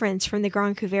a difference from the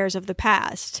Grand Couverts of the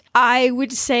past. I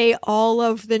would say all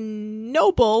of the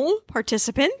noble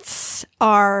participants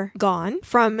are gone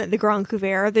from the Grand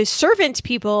Couvert. The servant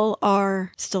people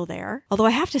are still there. Although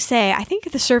I have to say, I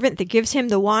think the servant that gives him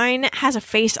the wine has a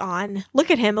face on. Look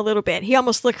at him a little bit. He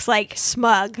almost looks like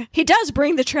smug. He does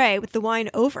bring the tray with the wine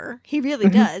over. He really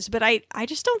does. But I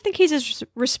just don't think he's as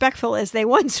respectful as they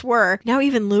once were. Now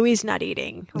even Louis is not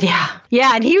eating. Yeah.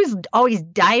 Yeah. And he was always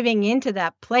diving into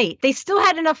that plate. They still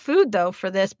had enough food, though, for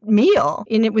this meal.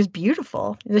 And it was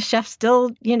beautiful. The chef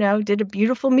still, did a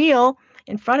beautiful meal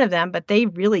in front of them, but they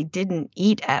really didn't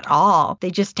eat at all. They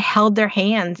just held their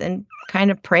hands and kind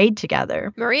of prayed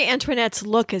together. Marie Antoinette's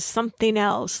look is something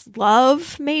else.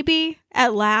 Love, maybe?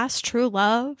 At last, true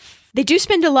love. They do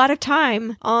spend a lot of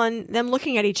time on them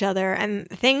looking at each other, and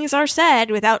things are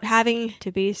said without having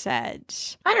to be said.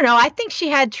 I don't know. I think she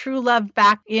had true love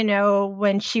back,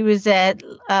 when she was at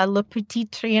Le Petit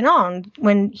Trianon,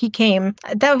 when he came.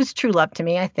 That was true love to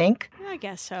me, I think. I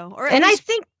guess so. I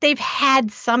think they've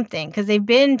had something because they've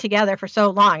been together for so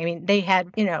long. I mean, they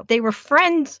had, they were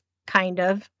friends, kind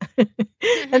of.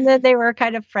 And then they were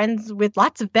kind of friends with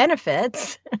lots of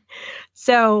benefits.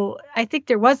 So I think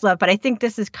there was love, but I think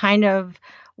this is kind of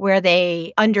where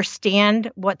they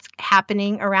understand what's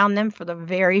happening around them for the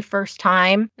very first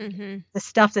time. Mm-hmm. The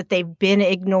stuff that they've been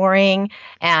ignoring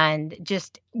and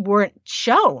just weren't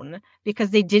shown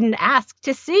because they didn't ask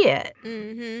to see it.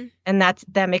 Mm-hmm. And that's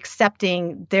them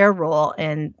accepting their role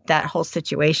in that whole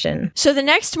situation. So the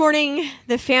next morning,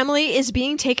 the family is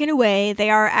being taken away. They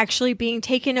are actually being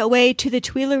taken away to the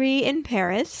Tuileries in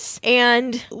Paris.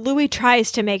 And Louis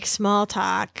tries to make small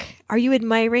talk. Are you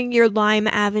admiring your lime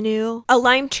avenue? A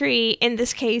lime tree, in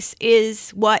this case, is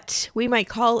what we might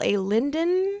call a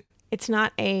linden. It's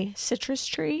not a citrus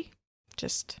tree.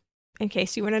 Just in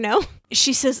case you want to know.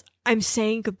 She says, I'm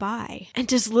saying goodbye. And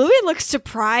does Louis look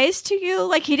surprised to you?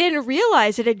 Like he didn't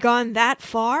realize it had gone that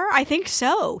far? I think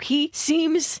so. He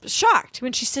seems shocked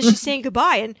when she says she's saying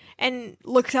goodbye and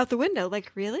looks out the window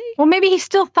like, really? Well, maybe he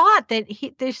still thought that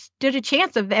there stood a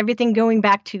chance of everything going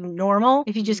back to normal.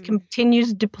 If he just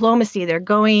continues diplomacy, they're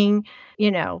going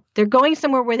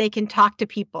somewhere where they can talk to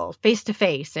people face to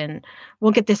face and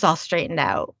we'll get this all straightened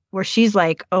out. Where she's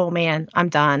like, oh man, I'm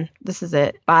done. This is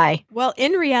it. Bye. Well,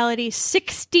 in reality,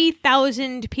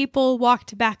 60,000 people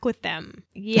walked back with them.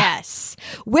 Yes.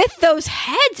 With those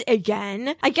heads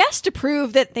again, I guess to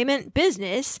prove that they meant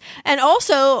business, and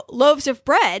also loaves of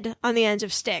bread on the ends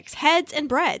of sticks. Heads and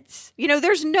breads.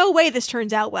 There's no way this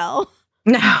turns out well.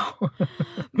 No.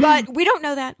 But we don't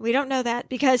know that. We don't know that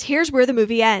because here's where the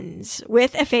movie ends,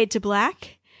 with a fade to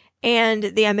black.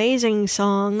 And the amazing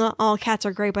song, All Cats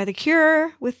Are Grey by The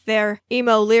Cure, with their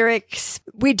emo lyrics.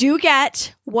 We do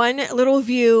get one little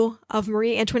view of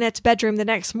Marie Antoinette's bedroom the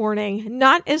next morning.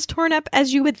 Not as torn up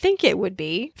as you would think it would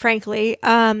be, frankly.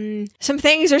 Some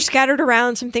things are scattered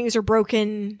around, some things are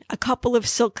broken. A couple of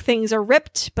silk things are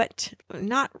ripped, but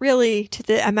not really to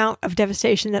the amount of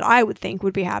devastation that I would think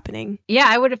would be happening. Yeah,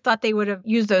 I would have thought they would have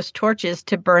used those torches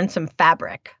to burn some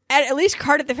fabric. At least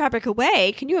carted the fabric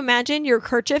away. Can you imagine your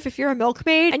kerchief if you're a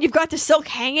milkmaid and you've got the silk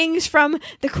hangings from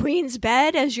the queen's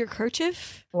bed as your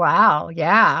kerchief? Wow,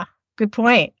 yeah. Good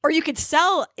point. Or you could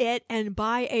sell it and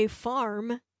buy a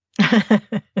farm.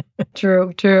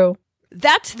 True.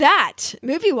 That's that.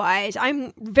 Movie-wise,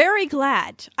 I'm very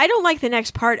glad. I don't like the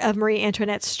next part of Marie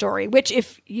Antoinette's story, which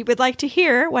if you would like to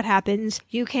hear what happens,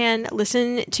 you can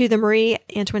listen to the Marie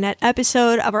Antoinette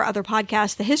episode of our other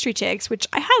podcast, The History Chicks, which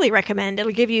I highly recommend.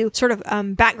 It'll give you sort of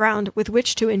background with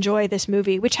which to enjoy this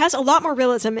movie, which has a lot more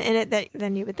realism in it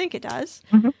than you would think it does.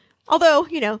 Mm-hmm. Although,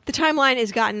 the timeline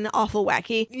has gotten awful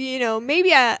wacky.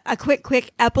 Maybe a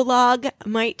quick epilogue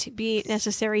might be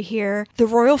necessary here. The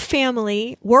royal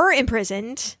family were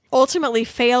imprisoned, ultimately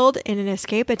failed in an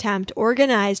escape attempt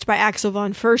organized by Axel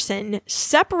von Fersen,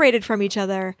 separated from each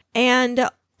other, and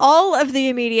all of the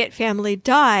immediate family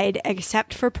died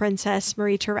except for Princess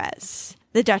Marie-Therese.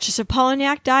 The Duchess of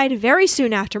Polignac died very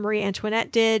soon after Marie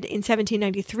Antoinette did in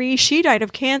 1793. She died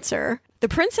of cancer. the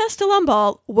Princess de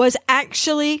Lamballe was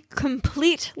actually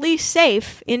completely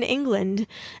safe in England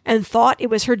and thought it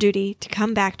was her duty to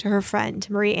come back to her friend,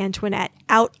 Marie Antoinette,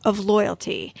 out of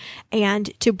loyalty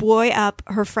and to buoy up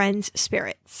her friend's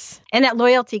spirits. And that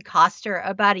loyalty cost her.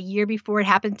 About a year before it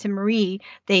happened to Marie,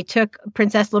 they took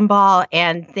Princess Lamballe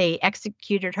and they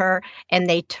executed her, and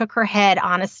they took her head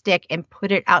on a stick and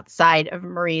put it outside of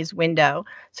Marie's window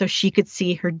so she could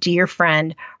see her dear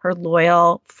friend, her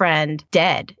loyal friend,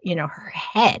 dead. Her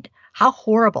head. How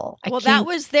horrible. That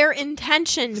was their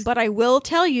intention, but I will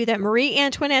tell you that Marie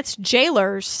Antoinette's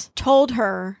jailers told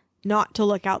her not to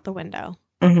look out the window.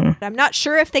 Mm-hmm. I'm not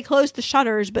sure if they closed the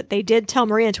shutters, but they did tell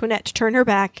Marie Antoinette to turn her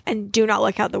back and do not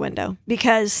look out the window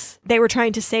because they were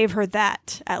trying to save her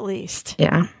that, at least.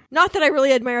 Yeah. Not that I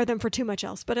really admire them for too much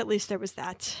else, but at least there was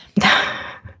that.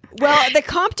 Well, the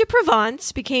Comte de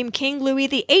Provence became King Louis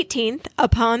XVIII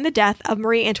upon the death of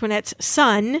Marie Antoinette's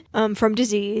son from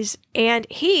disease, and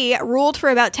he ruled for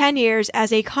about 10 years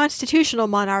as a constitutional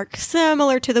monarch,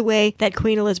 similar to the way that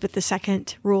Queen Elizabeth II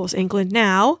rules England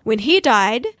now. When he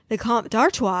died, the Comte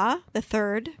d'Artois, the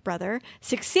third brother,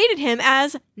 succeeded him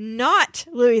as not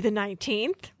Louis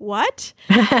XIX, but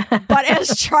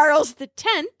as Charles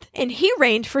X, and he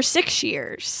reigned for 6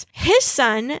 years. His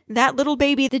son, that little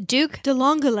baby, the Duke de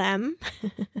Langoulême,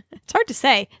 it's hard to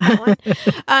say,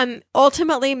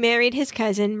 ultimately married his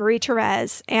cousin,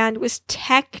 Marie-Thérèse, and was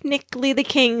technically the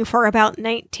king for about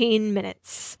 19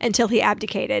 minutes until he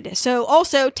abdicated. So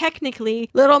also, technically,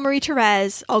 little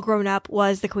Marie-Thérèse, all grown up,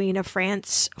 was the Queen of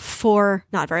France for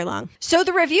not very long. So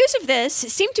the reviews of this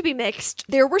seem to be mixed.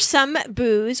 There were some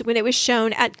boos when it was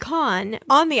shown at Cannes.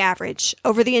 On the average,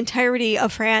 over the entirety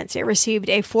of France, it received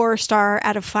a 4-star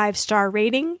out of 5-star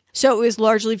rating. So it was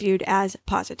largely viewed as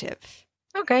positive.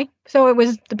 Okay. So it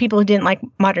was the people who didn't like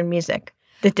modern music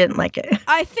that didn't like it.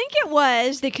 I think it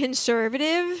was the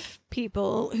conservative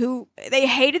people who, they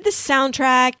hated the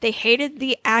soundtrack. They hated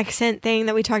the accent thing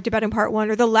that we talked about in part 1,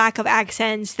 or the lack of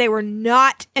accents. They were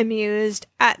not amused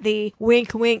at the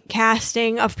wink wink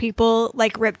casting of people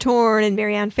like Rip Torn and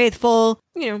Marianne Faithfull.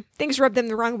 Things rubbed them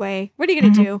the wrong way. What are you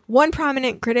going to do? One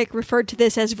prominent critic referred to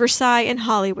this as Versailles in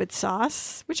Hollywood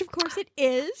sauce, which of course it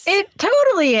is. It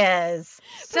totally is.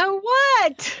 So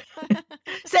what?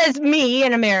 Says me,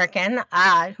 an American.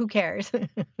 Who cares?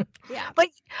 Yeah. But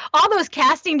all those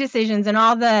casting decisions and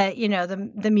all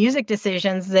the, the music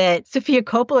decisions that Sofia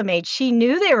Coppola made, she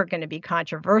knew they were going to be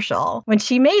controversial when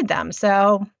she made them.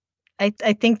 So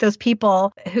I think those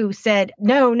people who said,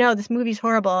 no, this movie's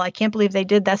horrible, I can't believe they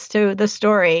did this to the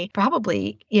story,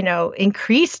 probably,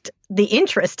 increased the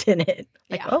interest in it.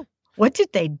 Like, oh, what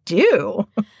did they do?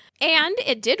 And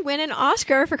it did win an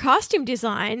Oscar for costume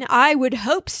design. I would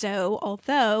hope so,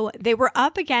 although they were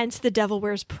up against The Devil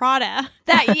Wears Prada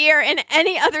that year, and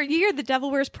any other year The Devil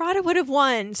Wears Prada would have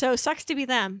won. So sucks to be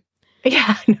them.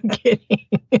 Yeah, no kidding.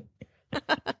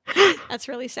 That's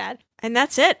really sad. And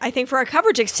that's it, I think, for our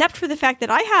coverage, except for the fact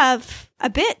that I have a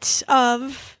bit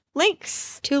of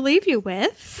links to leave you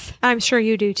with. I'm sure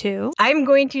you do too. I'm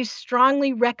going to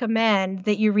strongly recommend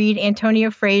that you read Antonia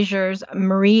Fraser's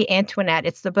Marie Antoinette.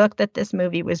 It's the book that this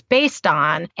movie was based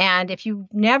on. And if you've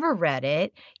never read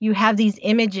it, you have these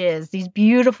images, these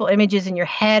beautiful images in your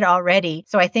head already.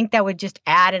 So I think that would just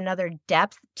add another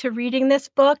depth to reading this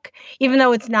book, even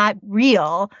though it's not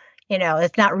real.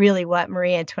 It's not really what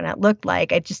Marie Antoinette looked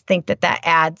like. I just think that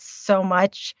adds so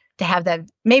much to have that,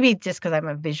 maybe just because I'm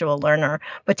a visual learner,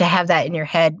 but to have that in your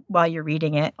head while you're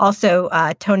reading it. Also,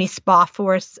 Tony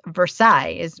Spawforth's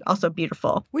Versailles is also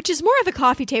beautiful. Which is more of a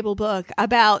coffee table book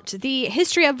about the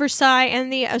history of Versailles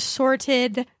and the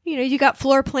assorted, you got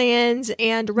floor plans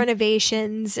and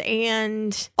renovations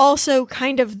and also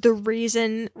kind of the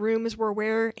reason rooms were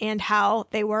where and how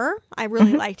they were. I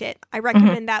really liked it. I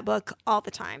recommend that book all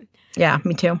the time. Yeah,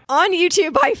 me too. On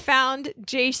YouTube, I found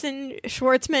Jason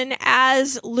Schwartzman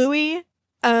as Louis,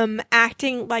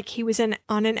 acting like he was on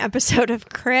an episode of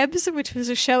Cribs, which was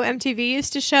a show MTV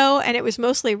used to show, and it was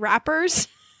mostly rappers.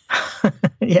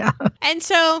 Yeah. And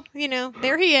so,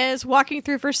 there he is walking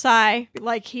through Versailles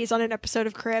like he's on an episode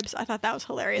of Cribs. I thought that was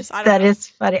hilarious. That is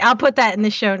funny. I'll put that in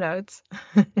the show notes.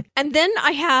 And then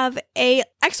I have a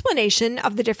explanation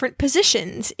of the different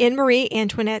positions in Marie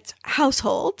Antoinette's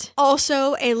household.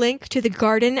 Also a link to the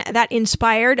garden that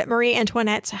inspired Marie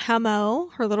Antoinette's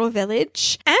hameau, her little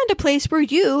village, and a place where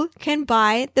you can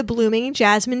buy the blooming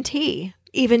jasmine tea.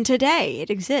 Even today, it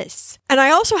exists. And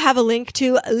I also have a link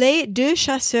to Les Deux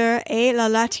Chasseurs et la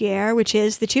Latière, which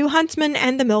is the two huntsmen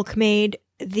and the milkmaid,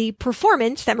 the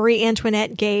performance that Marie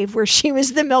Antoinette gave, where she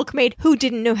was the milkmaid who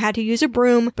didn't know how to use a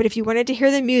broom. But if you wanted to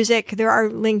hear the music, there are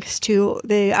links to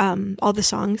the all the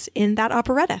songs in that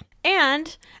operetta.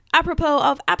 And apropos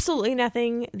of absolutely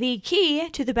nothing, the key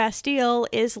to the Bastille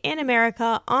is in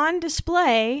America on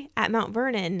display at Mount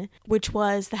Vernon, which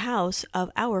was the house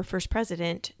of our first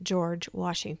president, George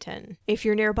Washington. If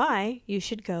you're nearby, you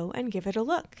should go and give it a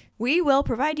look. We will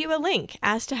provide you a link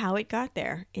as to how it got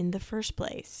there in the first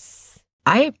place.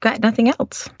 I've got nothing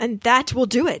else. And that will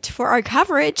do it for our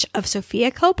coverage of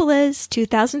Sofia Coppola's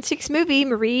 2006 movie,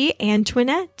 Marie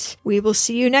Antoinette. We will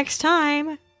see you next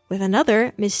time with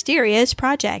another mysterious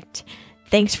project.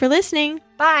 Thanks for listening.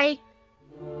 Bye.